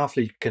that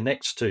powerfully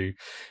connects to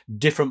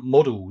different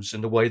models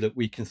in the way that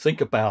we can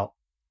think about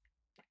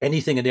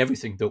anything and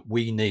everything that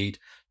we need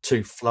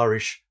to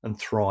flourish and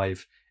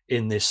thrive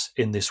in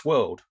this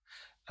world.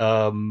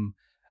 And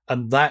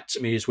that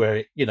to me is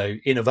where,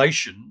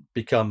 innovation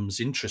becomes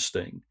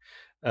interesting.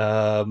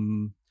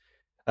 And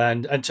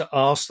to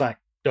ask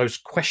those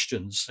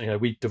questions, I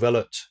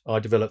developed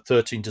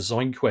 13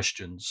 design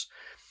questions,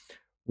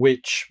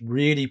 which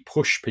really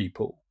push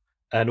people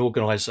and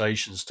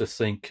organizations to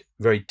think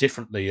very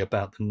differently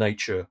about the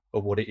nature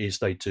of what it is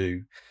they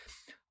do.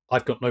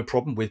 I've got no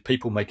problem with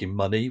people making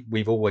money.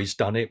 We've always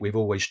done it. We've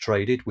always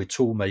traded. We're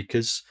tool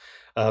makers.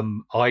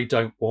 I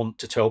don't want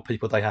to tell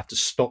people they have to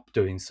stop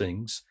doing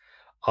things.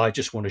 I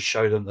just want to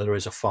show them that there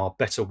is a far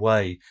better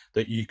way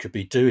that you could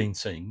be doing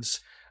things.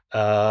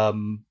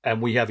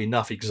 And we have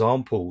enough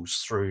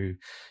examples through,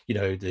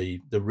 the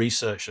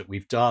research that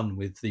we've done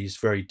with these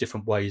very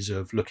different ways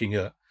of looking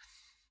at,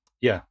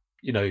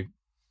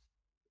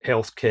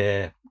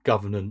 healthcare,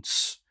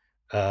 governance,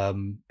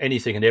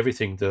 anything and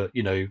everything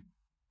that,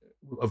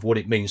 of what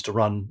it means to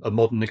run a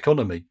modern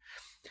economy.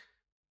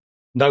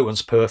 No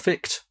one's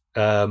perfect.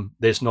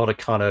 There's not a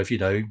kind of,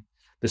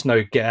 there's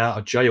no get out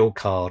of jail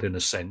card in a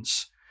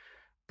sense.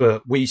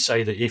 But we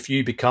say that if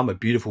you become a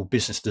beautiful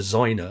business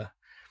designer,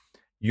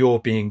 you're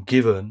being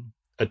given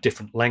a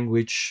different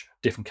language,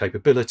 different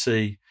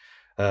capability,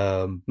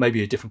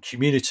 maybe a different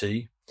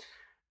community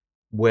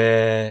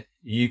where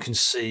you can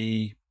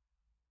see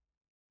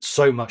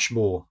so much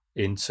more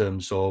in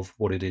terms of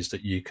what it is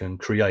that you can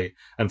create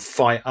and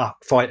fight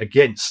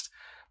against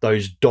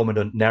those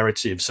dominant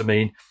narratives. I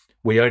mean,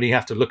 we only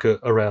have to look at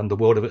around the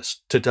world of it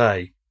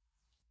today.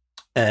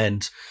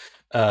 And,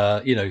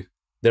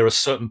 there are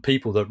certain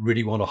people that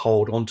really want to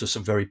hold on to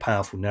some very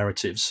powerful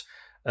narratives,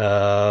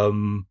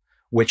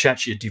 which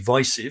actually are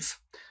divisive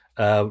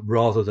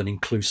rather than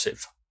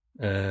inclusive.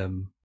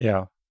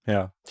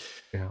 Yeah.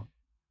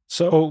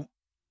 So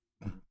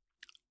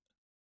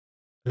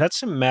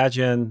let's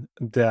imagine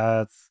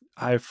that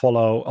I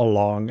follow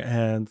along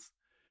and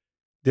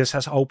this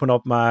has opened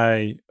up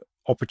my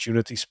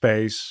opportunity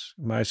space,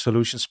 my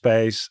solution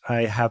space,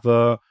 I have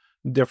a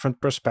different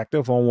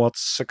perspective on what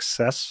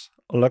success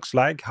looks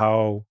like,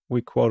 how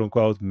we quote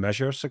unquote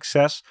measure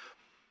success.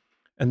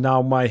 And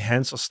now my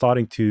hands are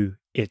starting to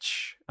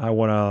itch. I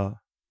want to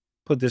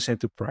put this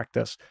into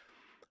practice.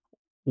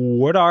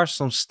 What are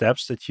some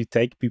steps that you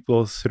take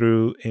people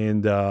through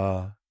in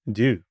the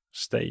do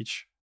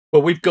stage?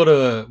 Well, we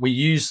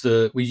use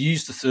the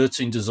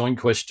 13 design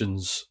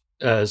questions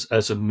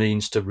as a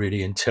means to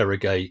really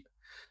interrogate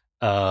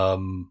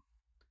um,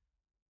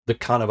 the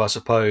kind of, I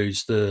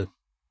suppose, the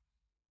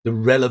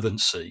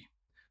relevancy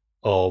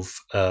of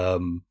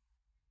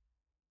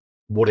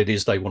what it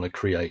is they want to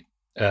create.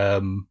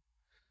 And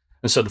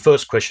so the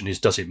first question is,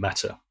 does it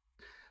matter?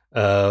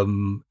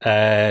 And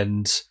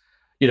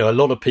a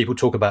lot of people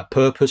talk about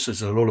purpose.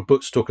 There's a lot of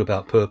books talk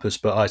about purpose,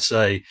 but I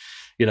say,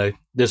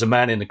 there's a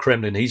man in the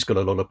Kremlin. He's got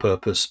a lot of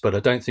purpose, but I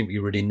don't think we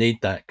really need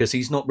that because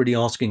he's not really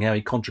asking how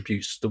he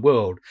contributes to the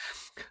world.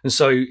 And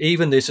so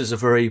even this is a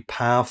very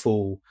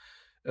powerful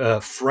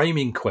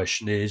framing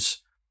question: is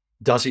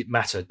does it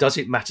matter? Does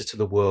it matter to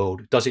the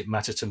world? Does it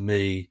matter to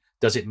me?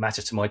 Does it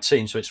matter to my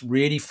team? So it's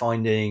really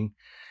finding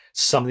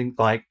something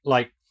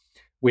like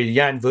with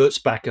Jan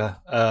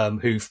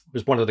Wurzbacher, who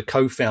was one of the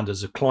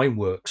co-founders of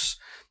Climeworks,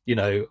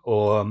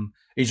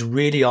 he's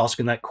really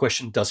asking that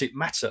question: does it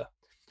matter?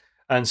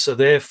 And so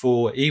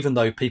therefore, even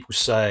though people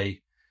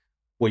say,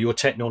 well, your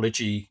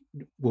technology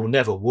will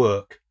never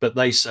work, but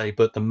they say,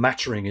 but the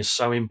mattering is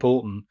so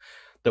important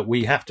that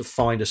we have to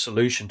find a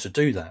solution to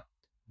do that.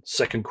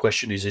 Second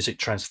question is it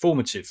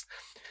transformative?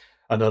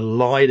 And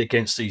allied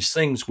against these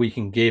things, we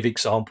can give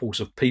examples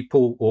of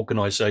people,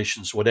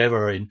 organizations,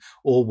 whatever, in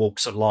all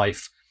walks of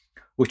life,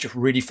 which have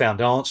really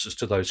found answers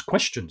to those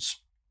questions.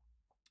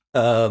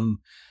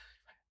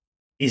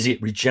 Is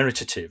it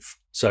regenerative?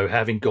 So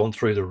having gone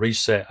through the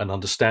reset and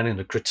understanding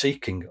the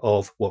critiquing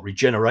of what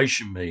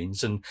regeneration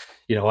means, and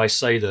I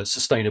say that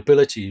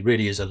sustainability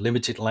really is a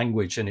limited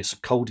language and it's a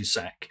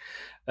cul-de-sac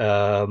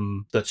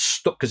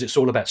because it's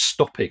all about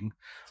stopping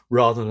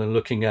rather than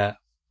looking at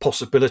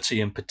possibility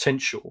and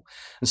potential.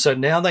 And so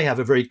now they have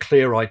a very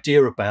clear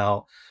idea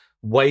about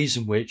ways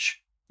in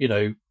which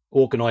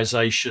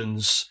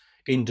organizations,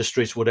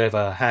 industries,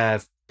 whatever,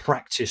 have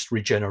practiced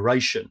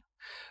regeneration,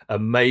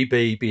 and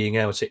maybe being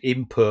able to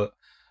input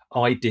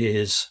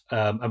ideas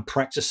and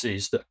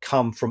practices that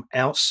come from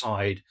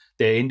outside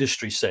their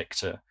industry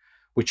sector,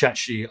 which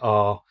actually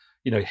are,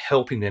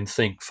 helping them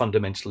think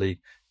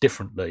fundamentally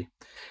differently,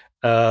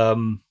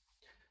 and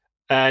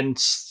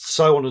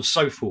so on and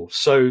so forth.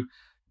 So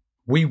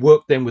we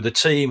work then with a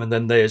team, and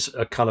then there's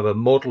a kind of a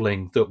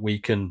modeling that we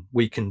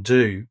can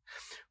do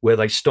where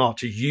they start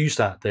to use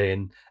that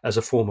then as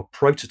a form of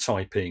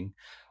prototyping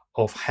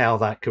of how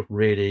that could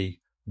really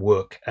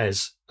work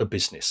as a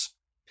business,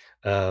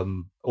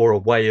 or a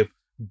way of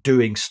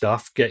doing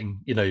stuff,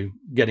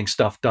 getting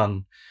stuff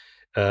done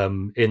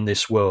in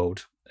this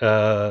world.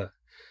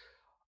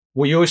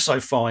 We also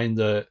find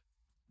that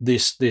the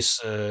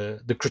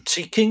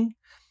critiquing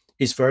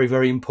is very,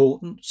 very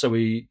important. So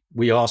we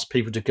ask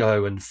people to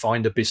go and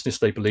find a business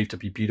they believe to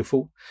be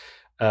beautiful,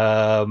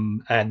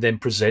 and then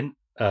present.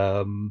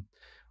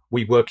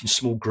 We work in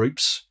small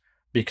groups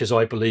because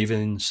I believe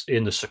in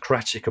the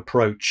Socratic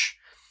approach,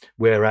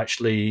 where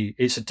actually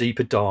it's a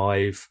deeper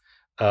dive,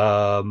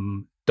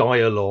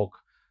 dialogue,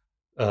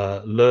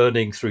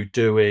 learning through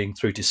doing,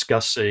 through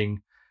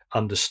discussing,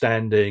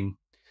 understanding,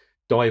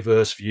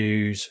 diverse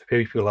views,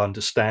 people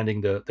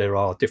understanding that there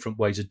are different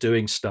ways of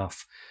doing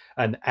stuff,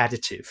 and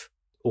additive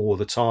all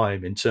the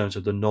time in terms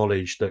of the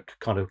knowledge that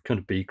kind of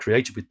can be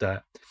created with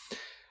that.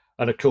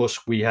 And of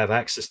course, we have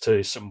access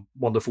to some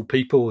wonderful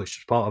people, which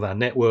is part of our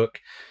network,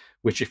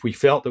 which if we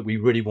felt that we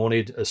really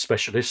wanted a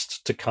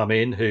specialist to come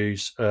in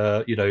who's,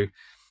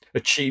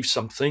 achieved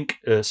something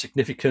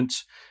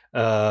significant,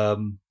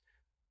 then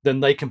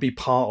they can be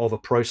part of a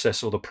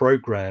process or the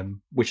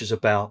program, which is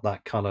about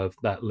that kind of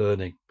that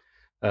learning.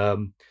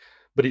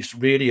 But it's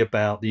really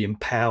about the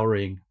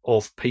empowering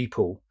of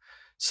people.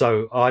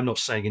 So I'm not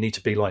saying you need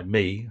to be like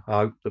me.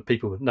 No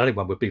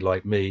one would be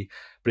like me,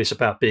 but it's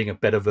about being a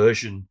better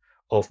version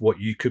of what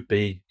you could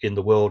be in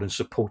the world and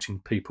supporting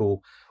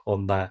people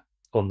on that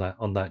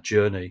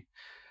journey.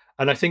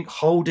 And I think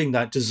holding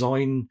that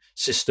design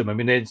system. I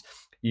mean,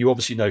 you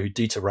obviously know who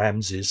Dieter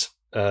Rams is,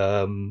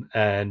 and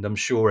I'm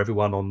sure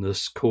everyone on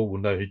this call will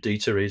know who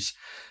Dieter is.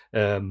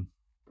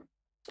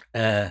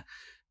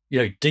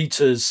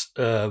 Dieter's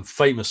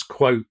famous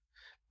quote,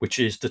 which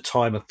is "the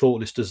time of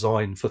thoughtless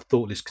design for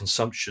thoughtless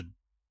consumption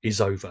is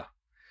over."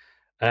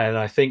 And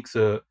I think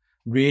that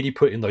really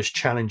putting those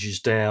challenges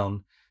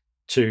down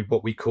to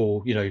what we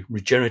call,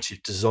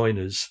 regenerative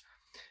designers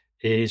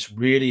is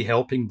really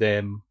helping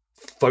them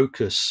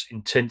focus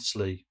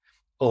intensely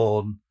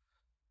on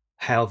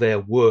how their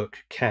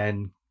work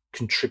can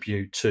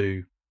contribute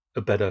to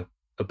a better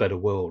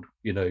world,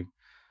 and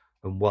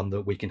one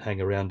that we can hang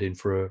around in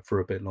for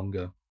a bit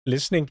longer.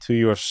 Listening to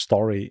your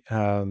story,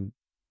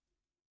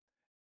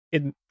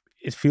 it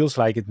it feels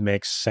like it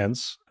makes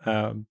sense,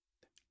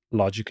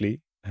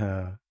 logically,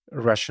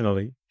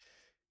 rationally.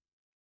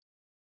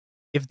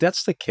 If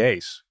that's the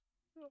case,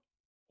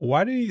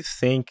 why do you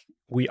think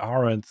we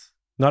aren't?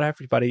 Not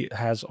everybody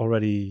has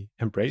already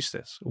embraced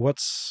this.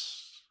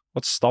 What's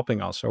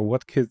stopping us, or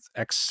what could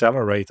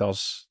accelerate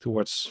us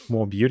towards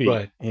more beauty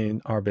Right.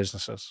 in our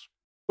businesses?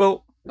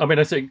 Well, I mean,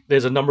 I think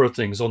there's a number of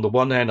things. On the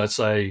one hand, I'd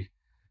say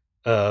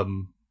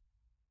um,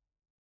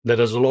 that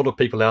there's a lot of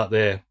people out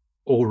there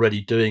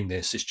already doing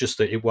this. It's just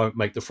that it won't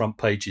make the front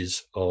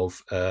pages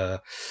of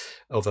a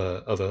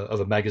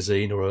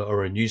magazine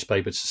or a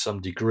newspaper to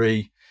some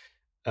degree.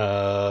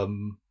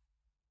 Um,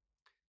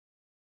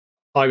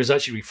 I was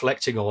actually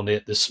reflecting on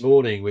it this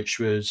morning, which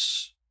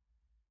was,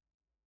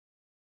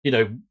 you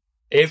know,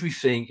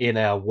 everything in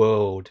our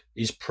world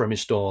is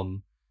premised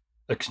on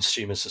a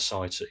consumer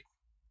society.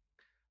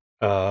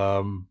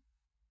 Um,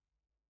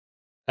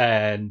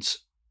 and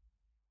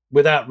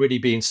without really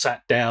being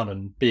sat down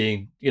and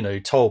being,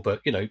 told,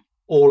 but,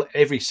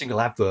 every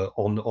single advert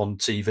on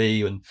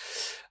TV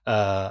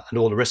and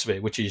all the rest of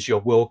it, which is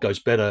your world goes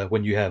better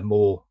when you have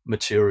more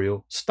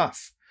material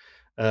stuff.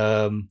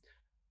 Um,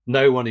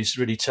 no one is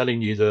really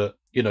telling you that,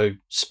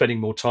 spending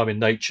more time in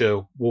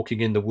nature,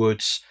 walking in the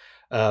woods,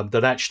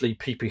 that actually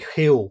people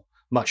heal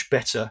much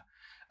better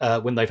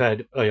when they've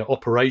had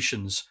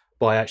operations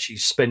by actually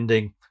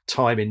spending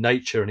time in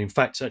nature. And in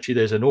fact, actually,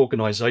 there's an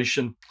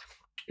organization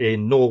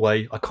in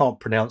Norway, I can't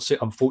pronounce it,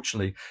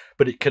 unfortunately,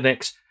 but it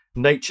connects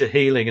nature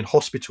healing and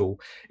hospital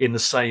in the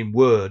same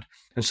word.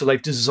 And so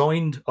they've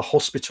designed a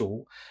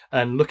hospital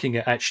and looking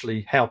at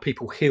actually how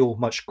people heal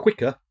much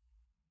quicker.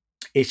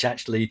 It's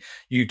actually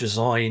you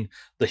design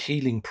the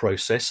healing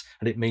process,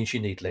 and it means you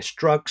need less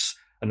drugs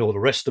and all the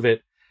rest of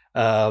it.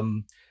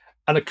 And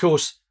of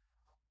course,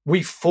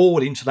 we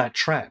fall into that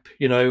trap.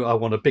 I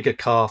want a bigger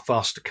car,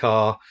 faster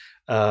car,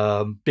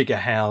 bigger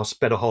house,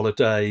 better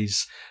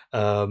holidays.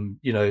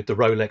 The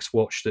Rolex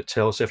watch that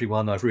tells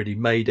everyone I've really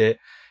made it.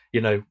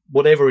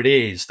 Whatever it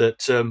is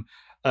that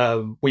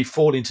we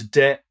fall into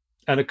debt,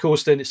 and of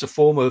course, then it's a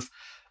form of.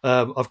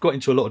 I've got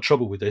into a lot of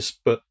trouble with this,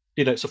 but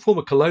it's a form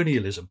of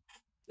colonialism,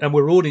 and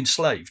we're all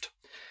enslaved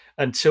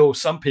until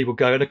some people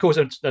go. And of course,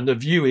 and the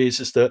view is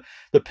that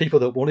the people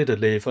that wanted to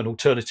live an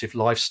alternative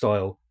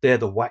lifestyle, they're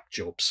the whack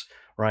jobs,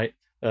 right?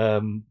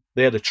 They're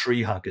the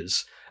tree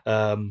huggers.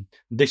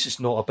 This is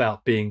not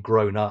about being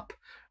grown up.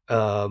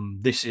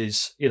 This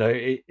is,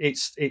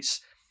 it's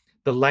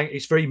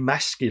it's very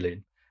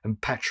masculine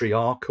and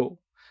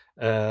patriarchal.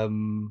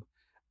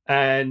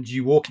 And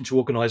you walk into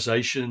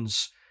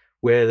organizations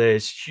where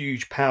there's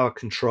huge power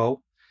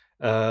control.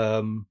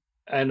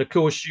 And of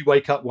course, you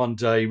wake up one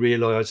day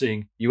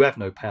realizing you have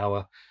no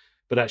power,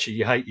 but actually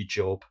you hate your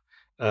job,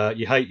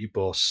 you hate your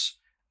boss,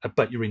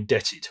 but you're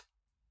indebted.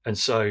 And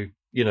so,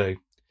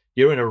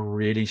 you're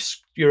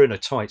in a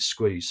tight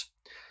squeeze.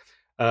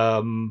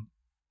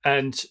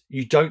 And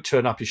you don't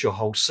turn up as your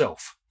whole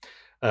self.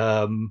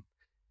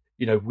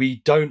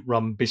 We don't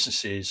run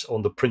businesses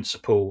on the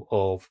principle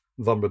of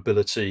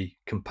vulnerability,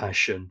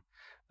 compassion,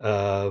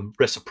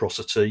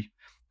 reciprocity.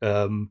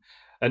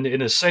 And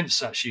in a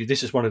sense, actually,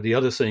 this is one of the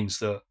other things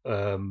that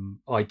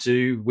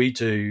we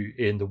do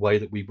in the way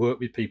that we work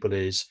with people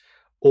is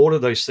all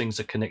of those things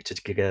are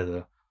connected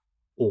together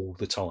all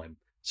the time.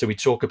 So we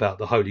talk about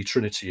the holy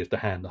trinity of the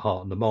hand, the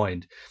heart, and the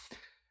mind.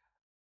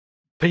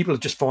 People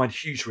just find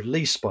huge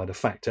release by the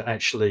fact that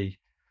actually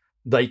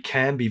they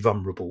can be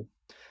vulnerable.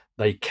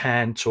 They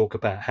can talk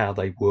about how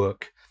they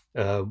work,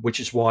 which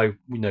is why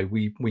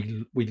we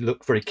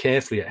look very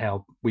carefully at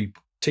how we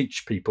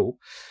teach people,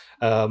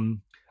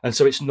 and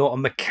so it's not a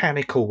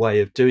mechanical way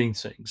of doing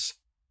things.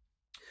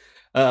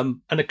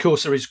 And of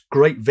course, there is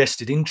great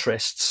vested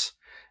interests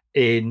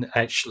in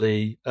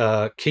actually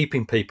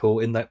keeping people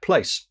in that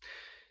place.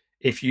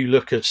 If you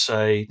look at,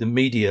 say, the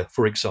media,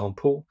 for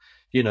example,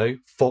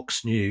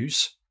 Fox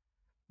News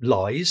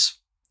lies,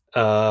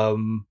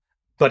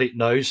 but it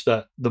knows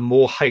that the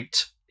more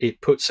hate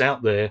it puts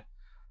out there,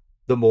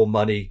 the more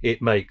money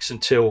it makes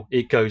until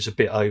it goes a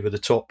bit over the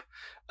top.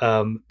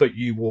 But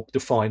you walk the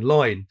fine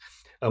line.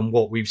 And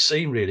what we've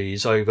seen really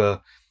is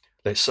over,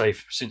 let's say,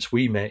 since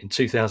we met in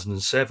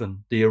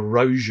 2007, the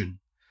erosion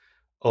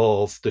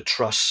of the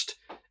trust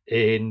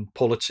in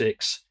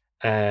politics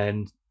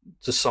and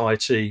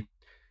society.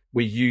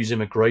 We use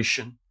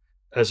immigration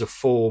as a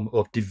form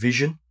of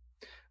division.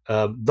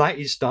 That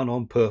is done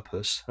on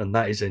purpose, and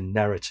that is a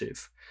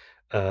narrative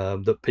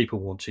that people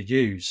want to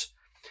use.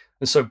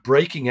 And so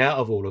breaking out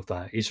of all of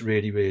that is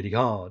really, really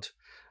hard.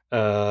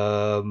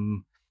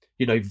 VC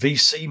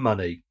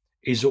money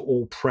is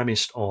all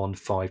premised on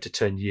 5 to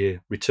 10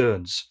 year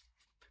returns.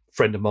 A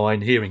friend of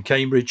mine here in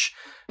Cambridge,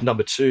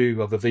 number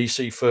 2 of a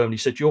VC firm, he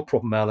said, your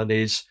problem, Alan,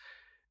 is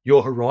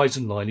your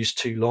horizon line is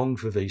too long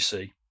for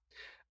VC.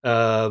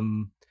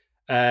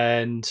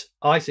 And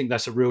I think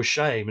that's a real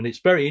shame. And it's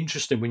very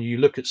interesting when you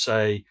look at,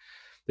 say,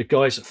 the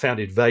guys that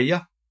founded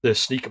Veya, the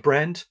sneaker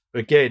brand.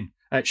 Again,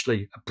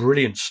 actually a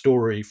brilliant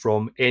story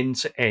from end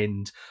to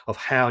end of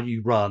how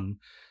you run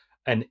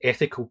an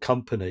ethical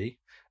company,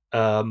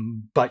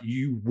 but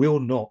you will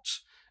not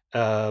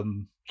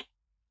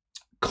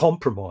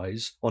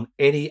compromise on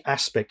any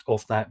aspect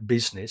of that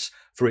business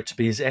for it to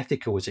be as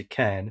ethical as it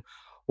can,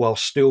 while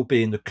still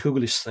being the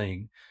coolest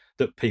thing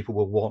that people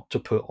will want to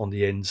put on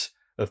the ends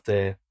of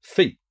their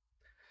feet.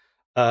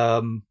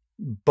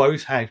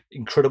 Both had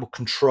incredible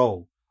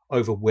control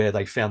over where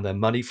they found their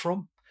money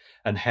from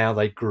and how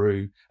they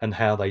grew and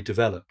how they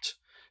developed.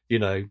 You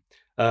know,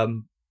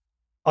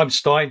 I'm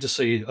starting to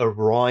see a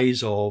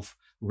rise of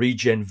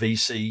regen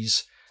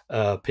VCs,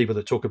 people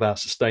that talk about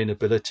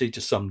sustainability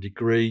to some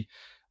degree.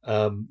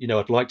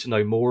 I'd like to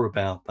know more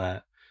about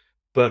that.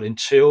 But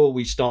until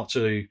we start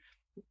to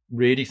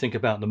really think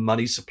about the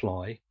money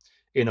supply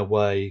in a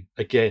way,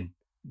 again,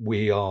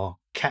 we are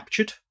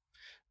captured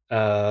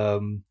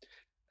and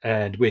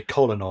we're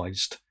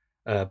colonized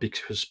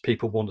because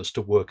people want us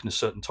to work in a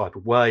certain type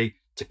of way,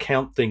 to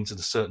count things in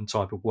a certain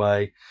type of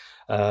way.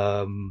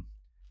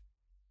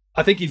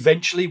 I think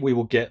eventually we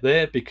will get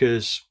there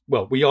because,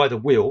 well, we either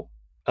will,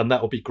 and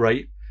that will be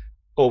great,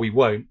 or we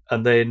won't.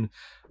 And then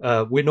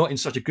we're not in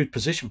such a good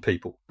position,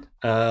 people.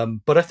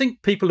 But I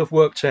think people have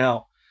worked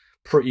out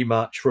pretty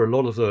much for a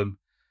lot of them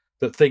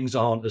that things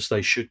aren't as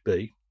they should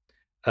be.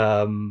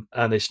 And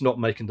it's not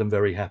making them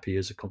very happy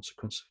as a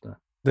consequence of that.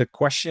 The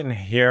question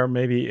here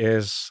maybe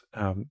is,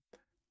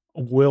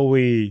 will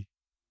we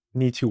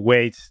need to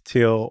wait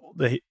till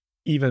the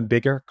even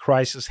bigger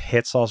crisis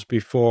hits us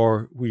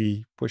before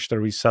we push the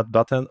reset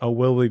button, or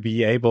will we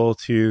be able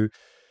to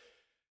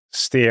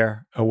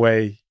steer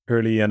away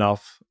early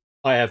enough?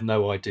 I have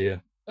no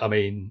idea. I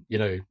mean,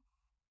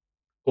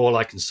 all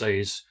I can say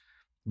is,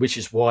 which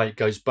is why it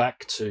goes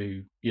back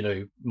to,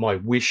 my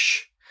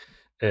wish,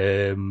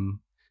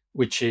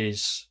 which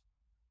is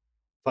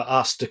for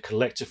us to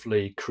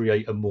collectively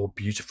create a more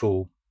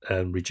beautiful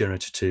and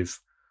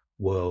regenerative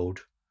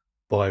world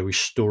by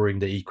restoring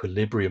the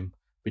equilibrium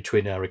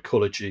between our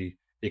ecology,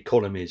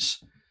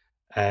 economies,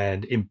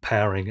 and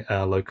empowering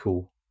our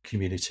local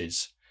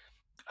communities.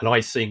 And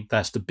I think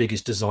that's the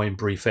biggest design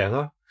brief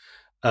ever.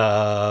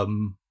 Of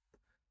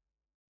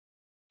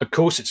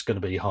course, it's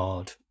going to be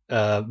hard,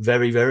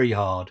 very, very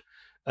hard.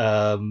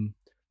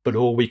 But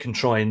all we can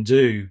try and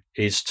do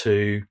is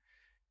to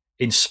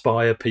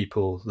inspire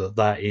people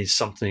that is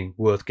something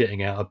worth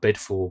getting out of bed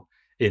for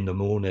in the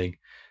morning.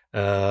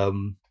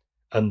 And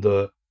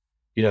that,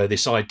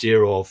 this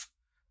idea of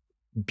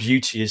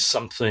beauty is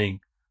something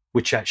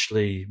which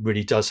actually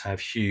really does have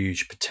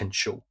huge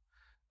potential,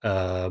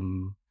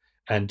 and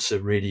to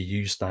really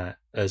use that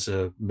as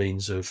a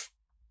means of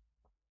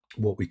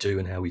what we do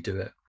and how we do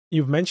it.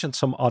 You've mentioned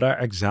some other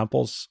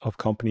examples of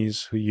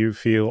companies who you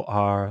feel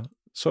are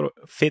sort of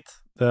fit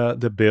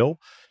the bill.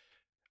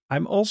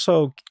 I'm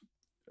also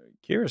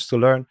curious to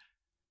learn,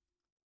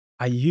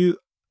 I'm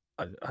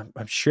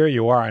sure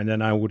you are, and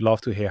then I would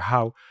love to hear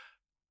how,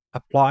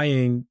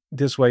 applying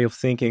this way of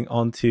thinking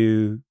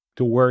onto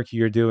the work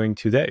you're doing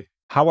today.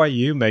 How are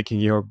you making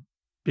your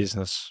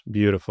business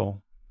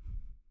beautiful?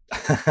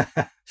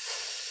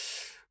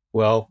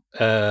 Well,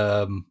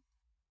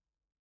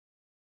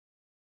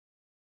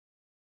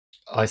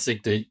 I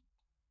think that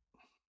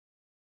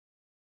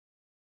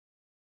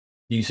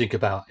you think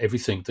about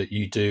everything that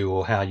you do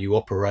or how you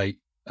operate,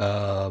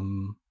 how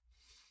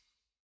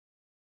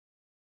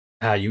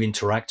you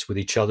interact with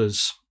each other.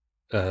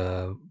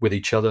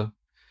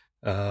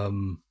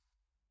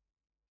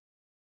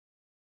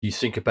 You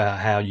think about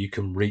how you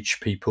can reach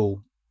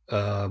people.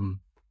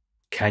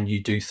 Can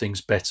you do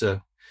things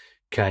better?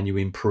 Can you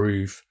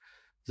improve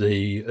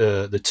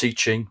the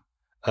teaching?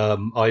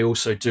 I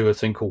also do a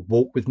thing called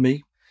Walk With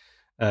Me,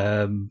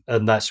 and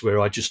that's where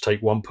I just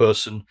take one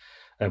person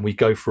and we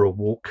go for a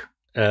walk,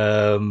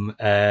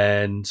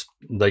 and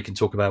they can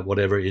talk about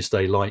whatever it is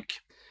they like.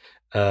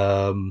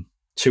 2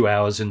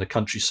 hours in the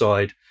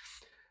countryside,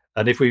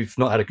 and if we've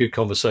not had a good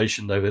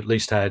conversation, they've at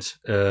least had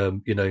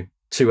 2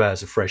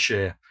 hours of fresh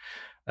air,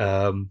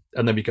 and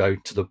then we go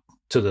to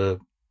the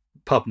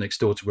pub next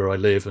door to where I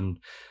live, and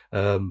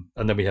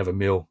then we have a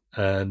meal,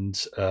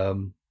 and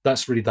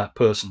that's really that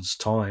person's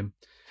time.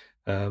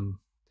 And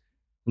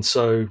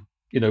so,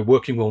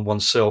 working on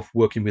oneself,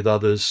 working with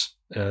others,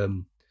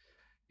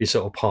 is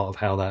sort of part of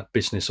how that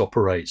business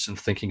operates, and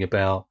thinking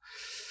about,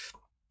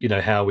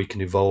 how we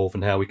can evolve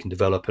and how we can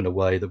develop in a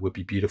way that would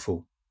be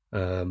beautiful.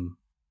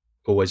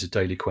 Always a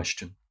daily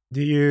question.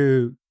 Do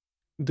you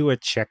do a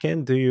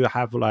check-in? Do you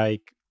have,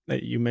 like,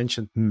 you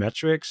mentioned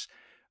metrics?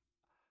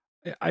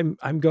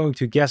 I'm going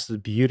to guess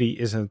that beauty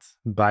isn't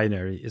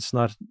binary. It's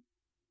not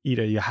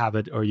either you have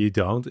it or you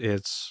don't.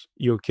 It's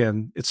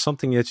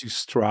something that you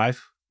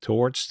strive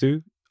towards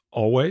to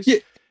always.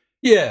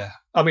 Yeah.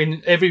 I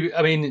mean, that's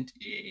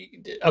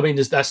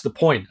the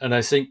point. And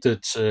I think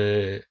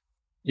that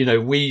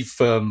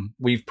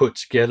we've put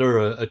together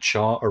a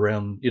chart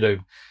around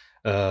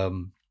a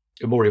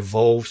more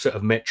evolved set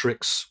of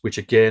metrics, which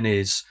again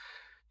is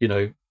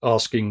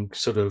asking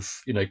sort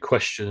of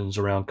questions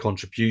around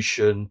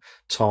contribution,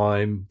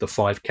 time, the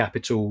 5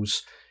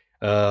 capitals,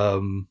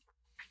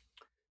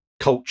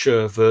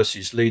 culture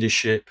versus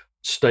leadership,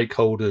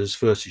 stakeholders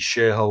versus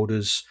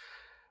shareholders,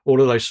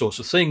 all of those sorts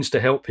of things to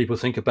help people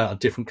think about a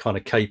different kind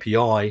of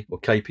KPI or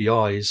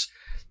KPIs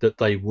that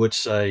they would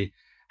say,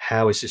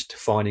 how is this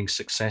defining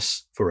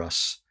success for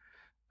us?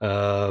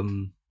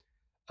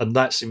 And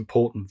that's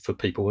important for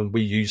people, and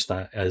we use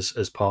that as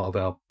part of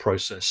our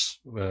process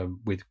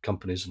with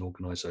companies and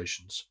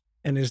organizations.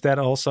 And is that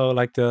also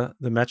like the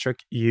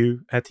metric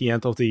you at the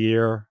end of the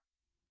year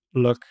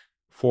look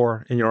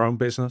for in your own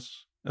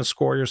business and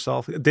score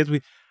yourself?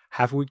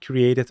 Have we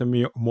created a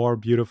more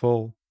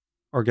beautiful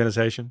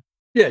organization?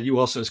 Yeah,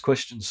 you ask those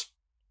questions.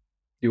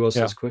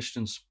 Yeah.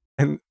 Questions.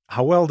 And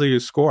how well do you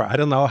score? I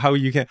don't know how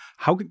you can.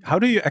 How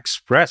do you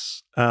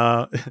express?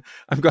 I'm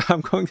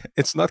going.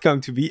 It's not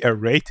going to be a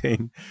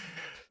rating.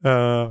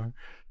 No.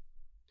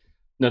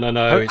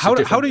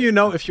 How do you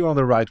know if you're on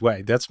the right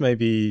way? That's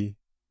maybe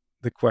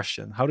the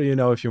question. How do you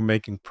know if you're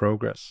making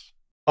progress?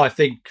 I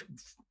think,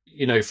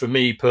 for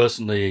me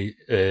personally,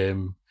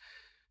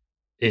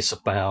 it's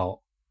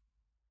about,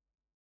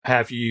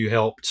 have you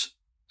helped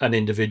an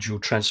individual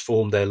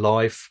transform their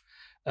life?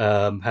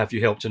 Have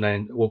you helped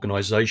an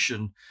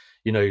organization,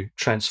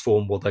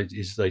 transform what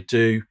they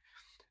do?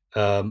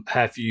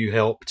 Have you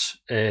helped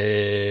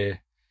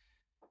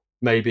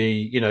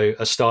maybe,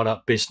 a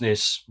startup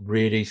business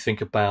really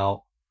think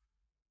about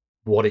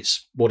what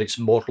its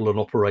model and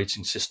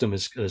operating system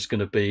is going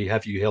to be?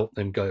 Have you helped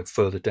them go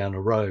further down the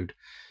road?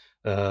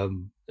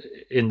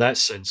 In that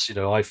sense,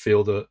 I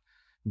feel that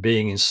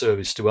being in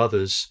service to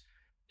others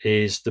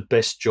is the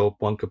best job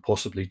one could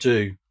possibly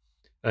do,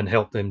 and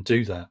help them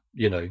do that.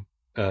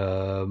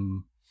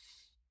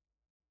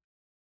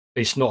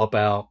 It's not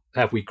about,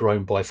 have we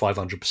grown by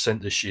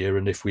 500% this year,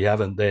 and if we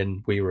haven't,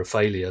 then we were a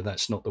failure.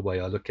 That's not the way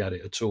I look at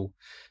it at all.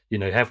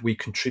 Have we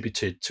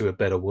contributed to a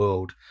better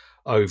world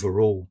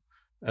overall?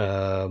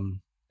 And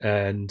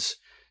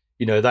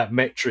that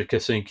metric, I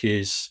think,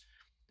 is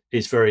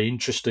very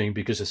interesting,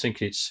 because I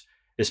think it's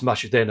as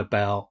much then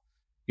about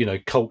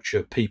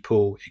culture,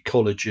 people,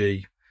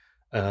 ecology,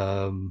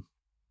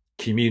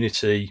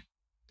 community.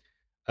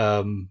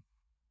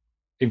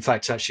 In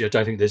fact, actually, I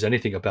don't think there's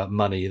anything about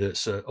money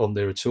that's on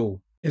there at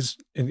all.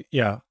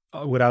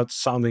 Without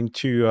sounding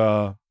too,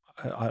 I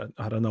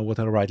don't know what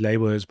the right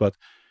label is, but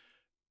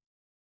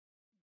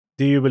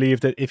do you believe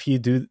that if you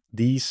do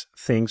these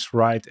things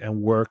right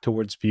and work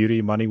towards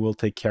beauty, money will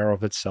take care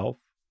of itself?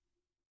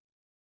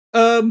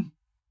 Or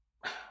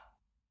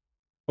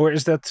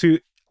is that too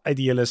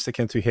idealistic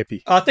and too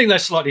hippie? I think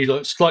that's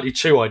slightly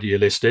too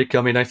idealistic.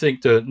 I mean, I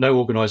think that no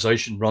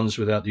organization runs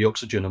without the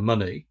oxygen of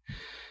money.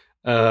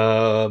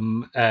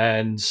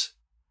 And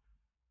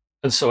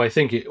so I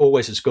think it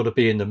always has got to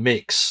be in the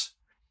mix,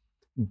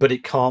 but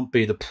it can't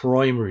be the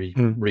primary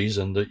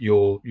reason that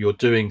you're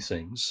doing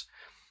things.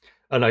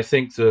 And I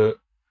think that,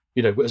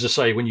 as I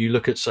say, when you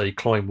look at, say,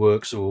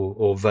 Climeworks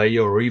or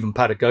Veya or even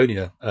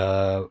Patagonia,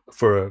 I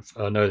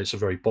know it's a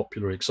very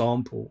popular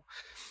example.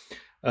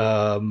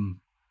 They've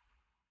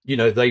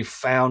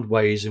found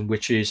ways in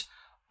which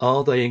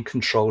are they in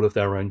control of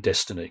their own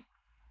destiny?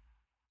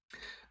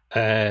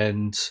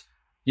 And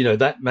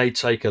that may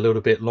take a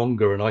little bit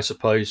longer. And I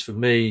suppose for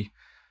me,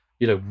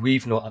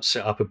 we've not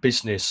set up a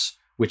business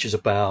which is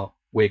about,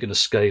 we're going to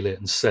scale it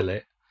and sell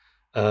it.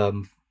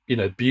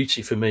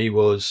 Beauty for me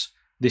was,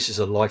 this is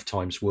a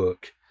lifetime's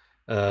work.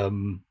 How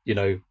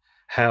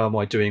am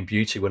I doing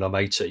beauty when I'm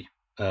 80?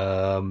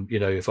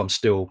 If I'm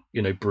still,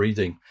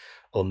 breathing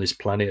on this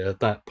planet at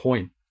that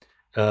point.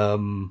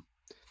 And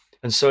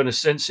so in a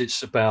sense,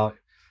 it's about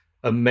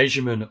a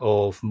measurement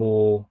of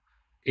more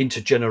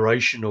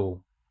intergenerational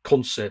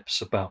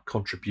concepts about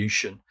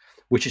contribution,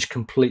 which is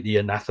completely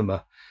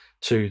anathema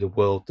to the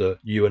world that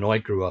you and I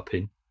grew up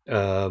in,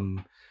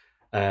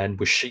 and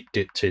was sheep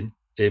dipped in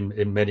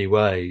many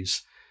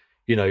ways,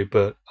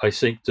 but I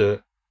think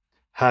that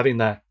having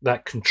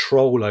that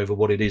control over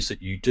what it is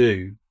that you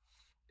do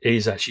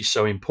is actually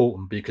so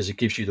important, because it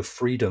gives you the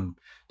freedom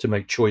to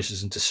make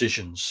choices and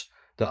decisions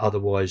that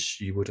otherwise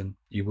you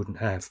wouldn't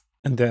have.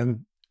 And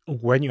then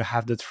when you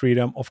have that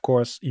freedom, of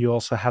course, you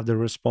also have the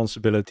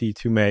responsibility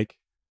to make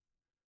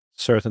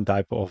certain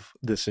type of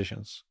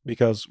decisions,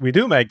 because we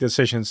do make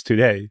decisions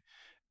today,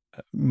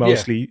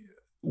 mostly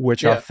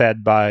which are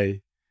fed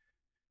by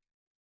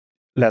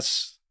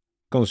let's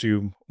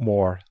consume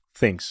more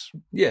things.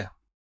 Yeah.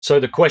 So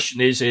the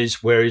question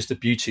is where is the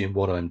beauty in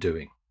what I'm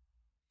doing?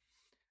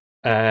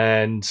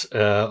 And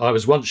I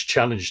was once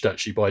challenged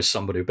actually by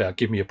somebody about,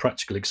 give me a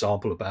practical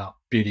example about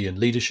beauty and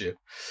leadership.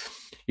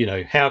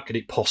 How could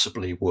it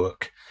possibly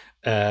work?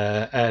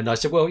 And I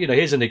said, well,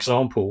 here's an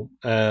example.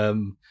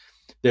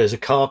 There's a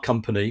car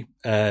company,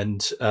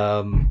 and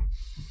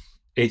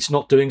it's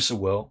not doing so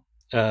well.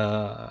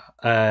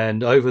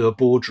 And over the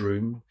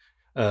boardroom,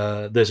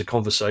 there's a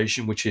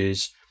conversation which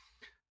is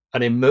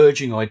an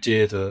emerging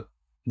idea that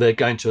they're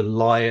going to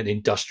lie at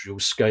industrial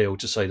scale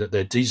to say that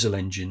their diesel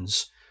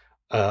engines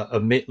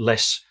emit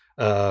less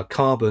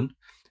carbon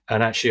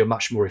and actually are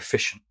much more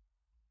efficient.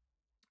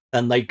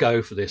 And they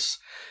go for this.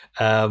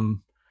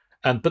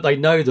 But they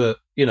know that,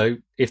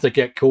 if they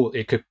get caught,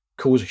 it could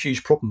cause a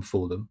huge problem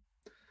for them.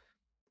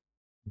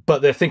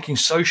 But they're thinking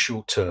so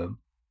short term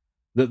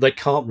that they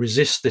can't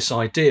resist this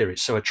idea.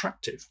 It's so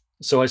attractive.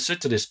 So I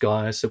said to this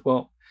guy, I said,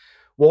 well,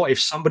 what if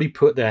somebody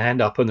put their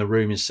hand up in the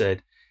room and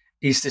said,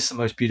 is this the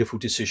most beautiful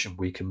decision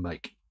we can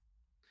make?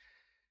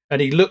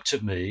 And he looked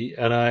at me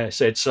and I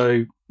said,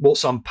 so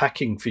what's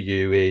unpacking for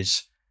you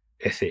is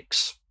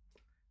ethics.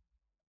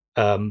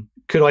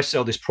 Could I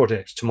sell this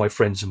product to my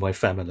friends and my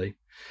family?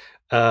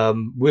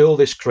 Will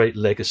this create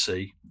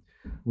legacy?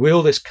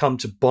 Will this come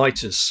to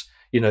bite us,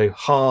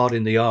 hard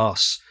in the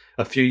arse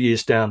a few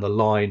years down the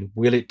line?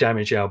 Will it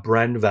damage our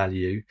brand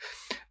value?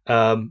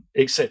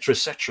 Et cetera, et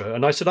cetera.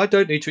 And I said, I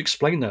don't need to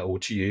explain that all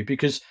to you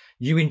because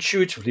you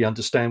intuitively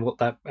understand what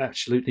that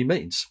absolutely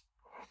means.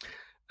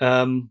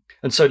 And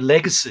so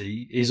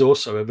legacy is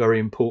also a very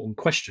important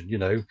question.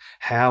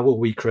 How will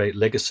we create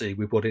legacy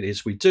with what it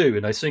is we do?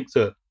 And I think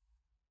that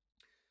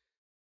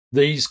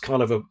these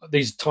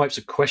types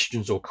of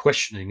questions or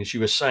questioning, as you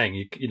were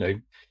saying,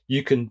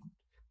 you can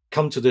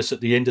come to this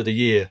at the end of the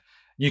year.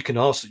 You can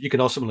ask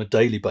them on a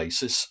daily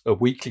basis, a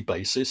weekly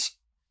basis.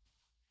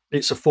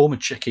 It's a form of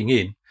checking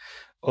in,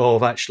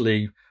 of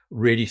actually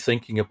really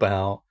thinking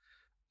about,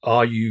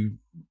 are you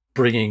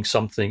bringing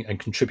something and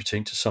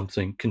contributing to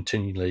something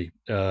continually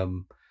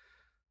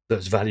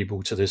that's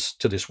valuable to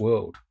this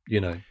world,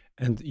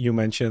 And you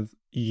mentioned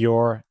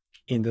you're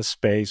in the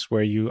space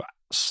where you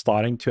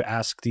starting to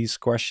ask these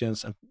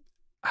questions and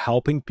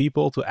helping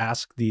people to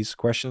ask these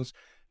questions.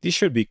 These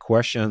should be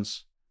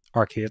questions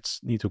our kids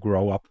need to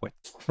grow up with,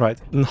 right?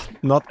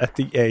 Not at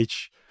the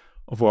age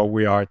of where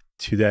we are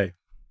today.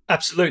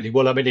 Absolutely.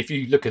 Well, I mean, if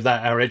you look at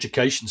that, our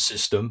education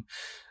system,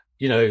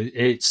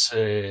 it's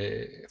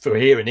for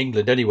here in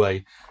England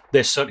anyway,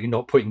 they're certainly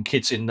not putting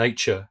kids in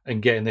nature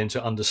and getting them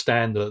to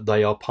understand that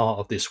they are part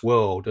of this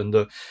world, and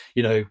that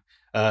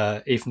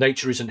if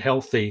nature isn't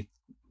healthy,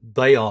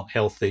 they aren't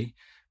healthy,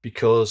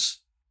 because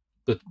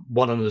the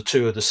one and the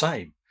two are the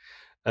same.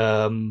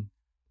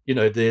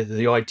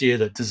 The idea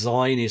that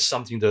design is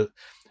something that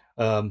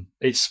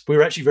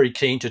we're actually very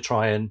keen to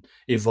try and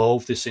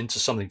evolve this into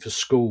something for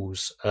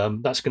schools.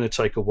 That's going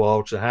to take a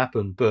while to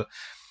happen, but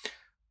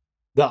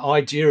that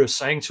idea of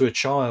saying to a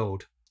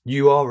child,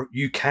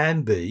 you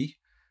can be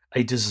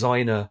a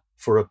designer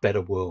for a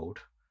better world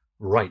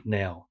right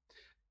now.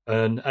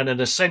 And in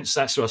a sense,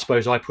 that's what I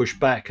suppose I push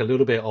back a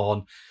little bit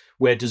on,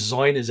 where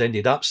designers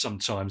ended up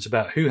sometimes,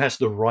 about who has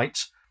the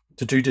right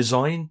to do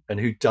design and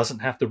who doesn't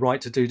have the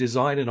right to do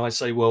design. And I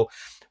say, well,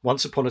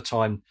 once upon a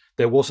time,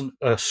 there wasn't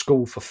a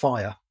school for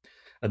fire,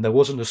 and there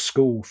wasn't a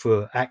school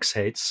for axe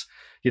heads,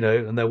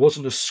 and there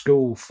wasn't a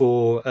school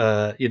for,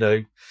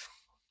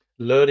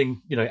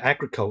 learning,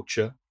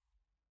 agriculture.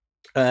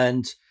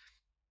 And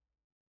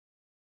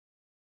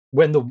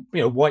when the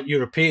white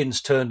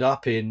Europeans turned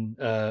up in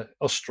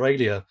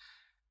Australia,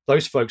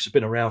 those folks have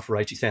been around for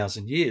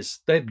 80,000 years.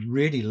 They'd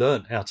really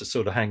learned how to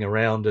sort of hang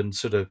around and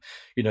sort of,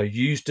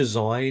 use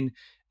design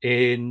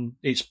in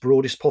its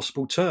broadest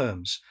possible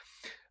terms.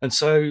 And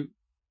so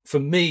for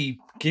me,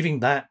 giving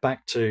that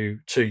back to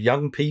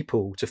young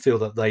people to feel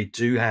that they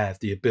do have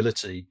the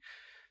ability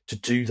to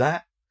do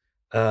that,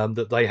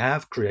 that they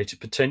have creative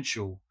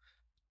potential,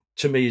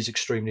 to me is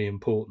extremely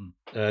important.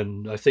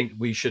 And I think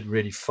we should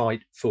really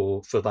fight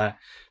for that,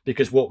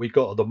 because what we've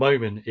got at the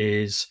moment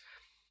is,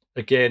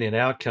 again, in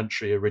our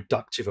country, a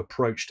reductive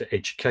approach to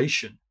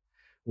education,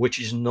 which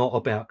is not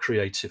about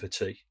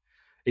creativity.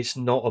 It's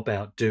not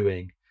about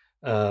doing.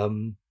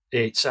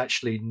 It's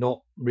actually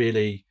not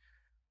really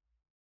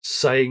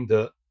saying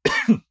that,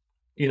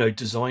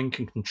 design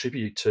can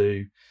contribute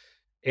to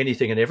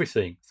anything and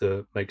everything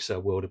that makes our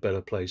world a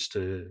better place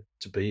to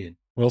be in.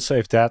 We'll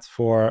save that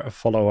for a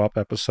follow-up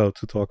episode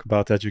to talk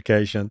about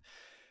education.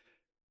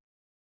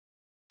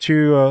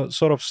 To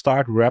sort of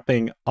start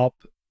wrapping up,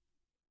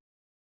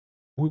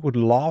 we would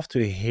love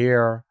to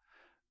hear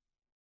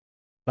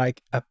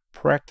like a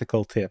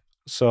practical tip.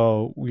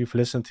 So we've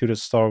listened to the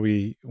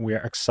story, we're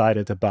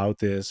excited about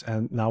this,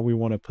 and now we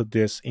want to put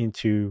this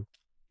into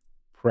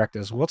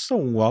practice. What's the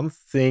one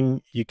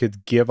thing you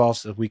could give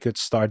us that we could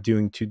start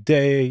doing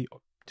today,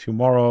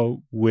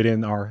 tomorrow,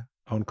 within our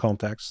own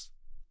context?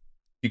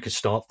 You could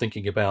start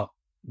thinking about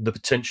the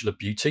potential of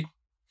beauty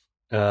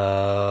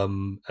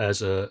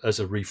as a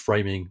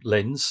reframing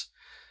lens,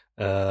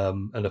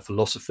 and a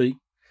philosophy.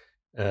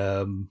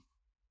 There's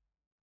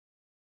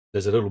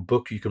a little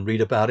book you can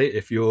read about it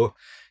if you're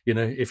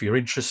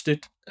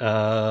interested.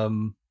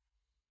 There's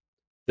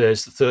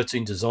the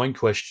 13 design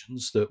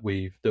questions that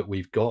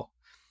we've got,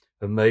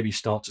 and maybe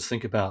start to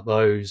think about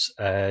those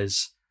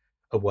as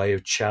a way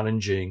of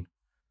challenging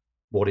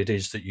what it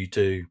is that you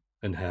do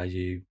and how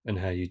you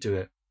do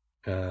it.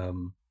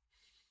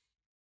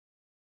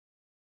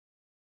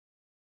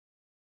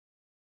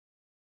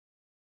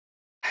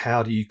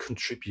 How do you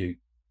contribute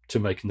to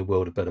making the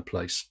world a better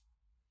place?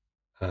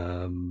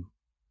 Can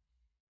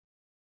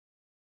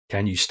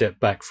you step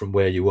back from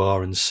where you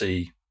are and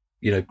see,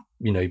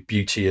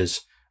 beauty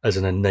as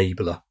an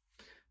enabler?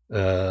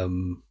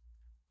 And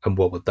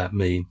what would that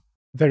mean?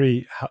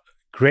 Very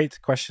great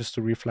questions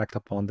to reflect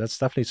upon. That's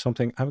definitely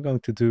something I'm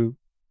going to do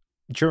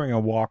during a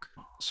walk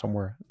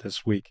somewhere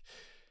this week.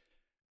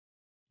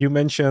 You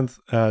mentioned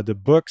the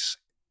books.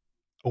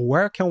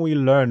 Where can we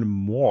learn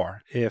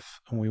more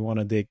if we want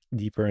to dig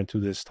deeper into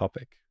this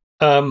topic?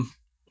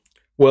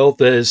 Well,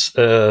 there's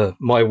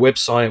my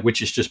website,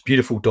 which is just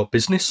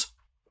beautiful.business.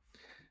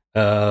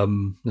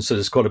 And so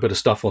there's quite a bit of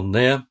stuff on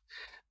there.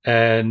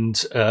 And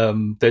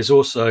there's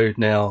also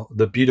now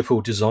the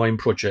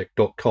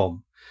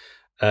beautifuldesignproject.com.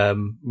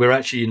 We're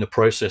actually in the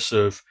process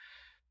of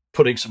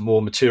putting some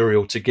more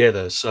material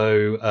together.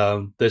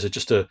 So there's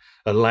just a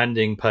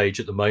landing page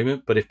at the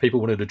moment. But if people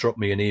wanted to drop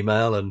me an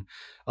email and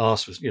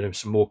ask for,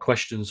 some more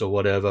questions or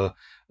whatever,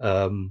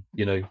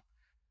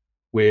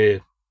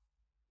 we're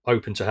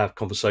open to have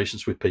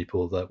conversations with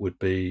people that would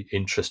be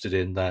interested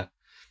in that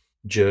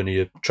journey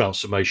of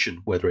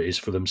transformation, whether it is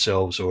for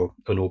themselves or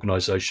an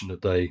organization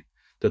that they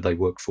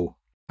work for.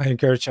 I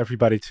encourage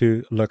everybody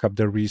to look up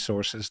the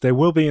resources. They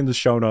will be in the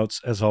show notes,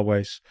 as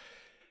always.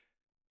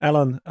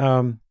 Alan,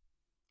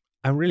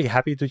 I'm really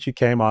happy that you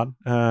came on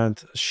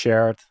and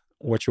shared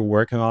what you're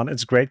working on.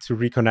 It's great to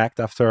reconnect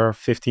after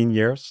 15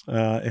 years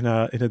in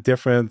a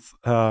different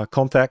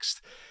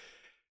context.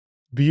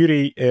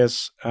 Beauty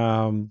is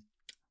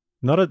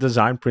not a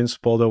design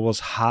principle that was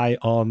high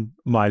on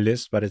my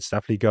list, but it's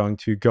definitely going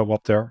to go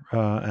up there.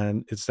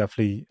 And it's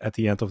definitely at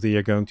the end of the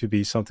year going to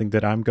be something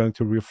that I'm going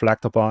to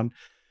reflect upon.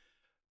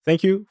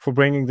 Thank you for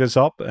bringing this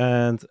up.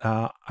 And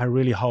I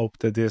really hope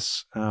that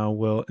this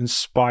will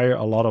inspire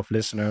a lot of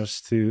listeners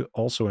to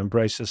also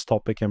embrace this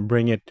topic and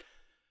bring it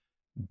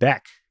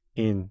back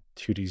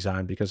into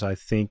design, because I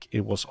think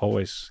it was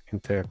always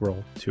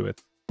integral to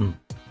it.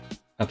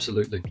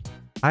 Absolutely.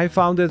 I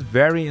found it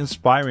very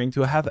inspiring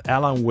to have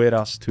Alan with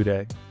us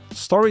today.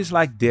 Stories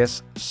like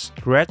this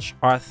stretch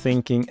our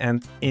thinking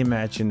and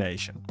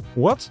imagination.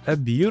 What's a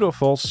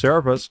beautiful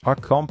service or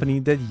company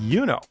that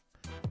you know?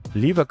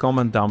 Leave a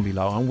comment down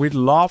below and we'd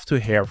love to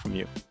hear from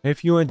you.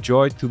 If you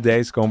enjoyed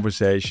today's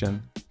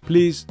conversation,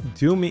 please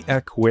do me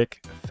a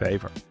quick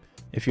favor.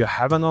 If you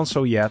haven't done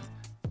so yet,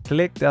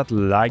 click that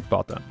like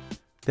button.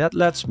 That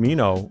lets me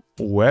know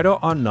whether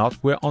or not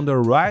we're on the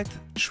right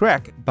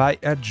track by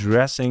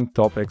addressing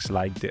topics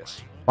like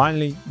this.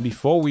 Finally,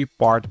 before we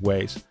part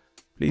ways,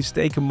 please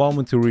take a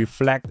moment to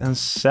reflect and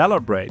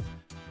celebrate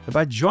that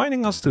by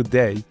joining us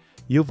today,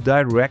 you've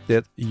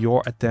directed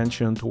your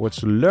attention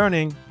towards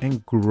learning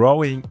and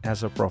growing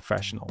as a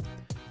professional.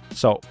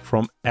 So,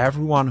 from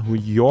everyone who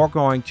you're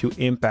going to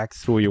impact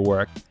through your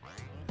work,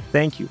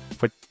 thank you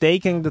for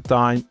taking the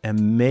time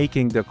and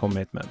making the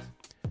commitment.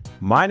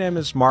 My name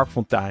is Mark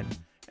Fontijn,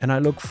 and I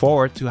look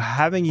forward to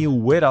having you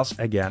with us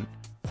again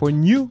for a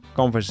new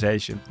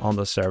conversation on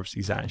the Service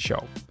Design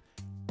Show.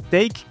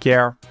 Take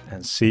care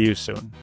and see you soon.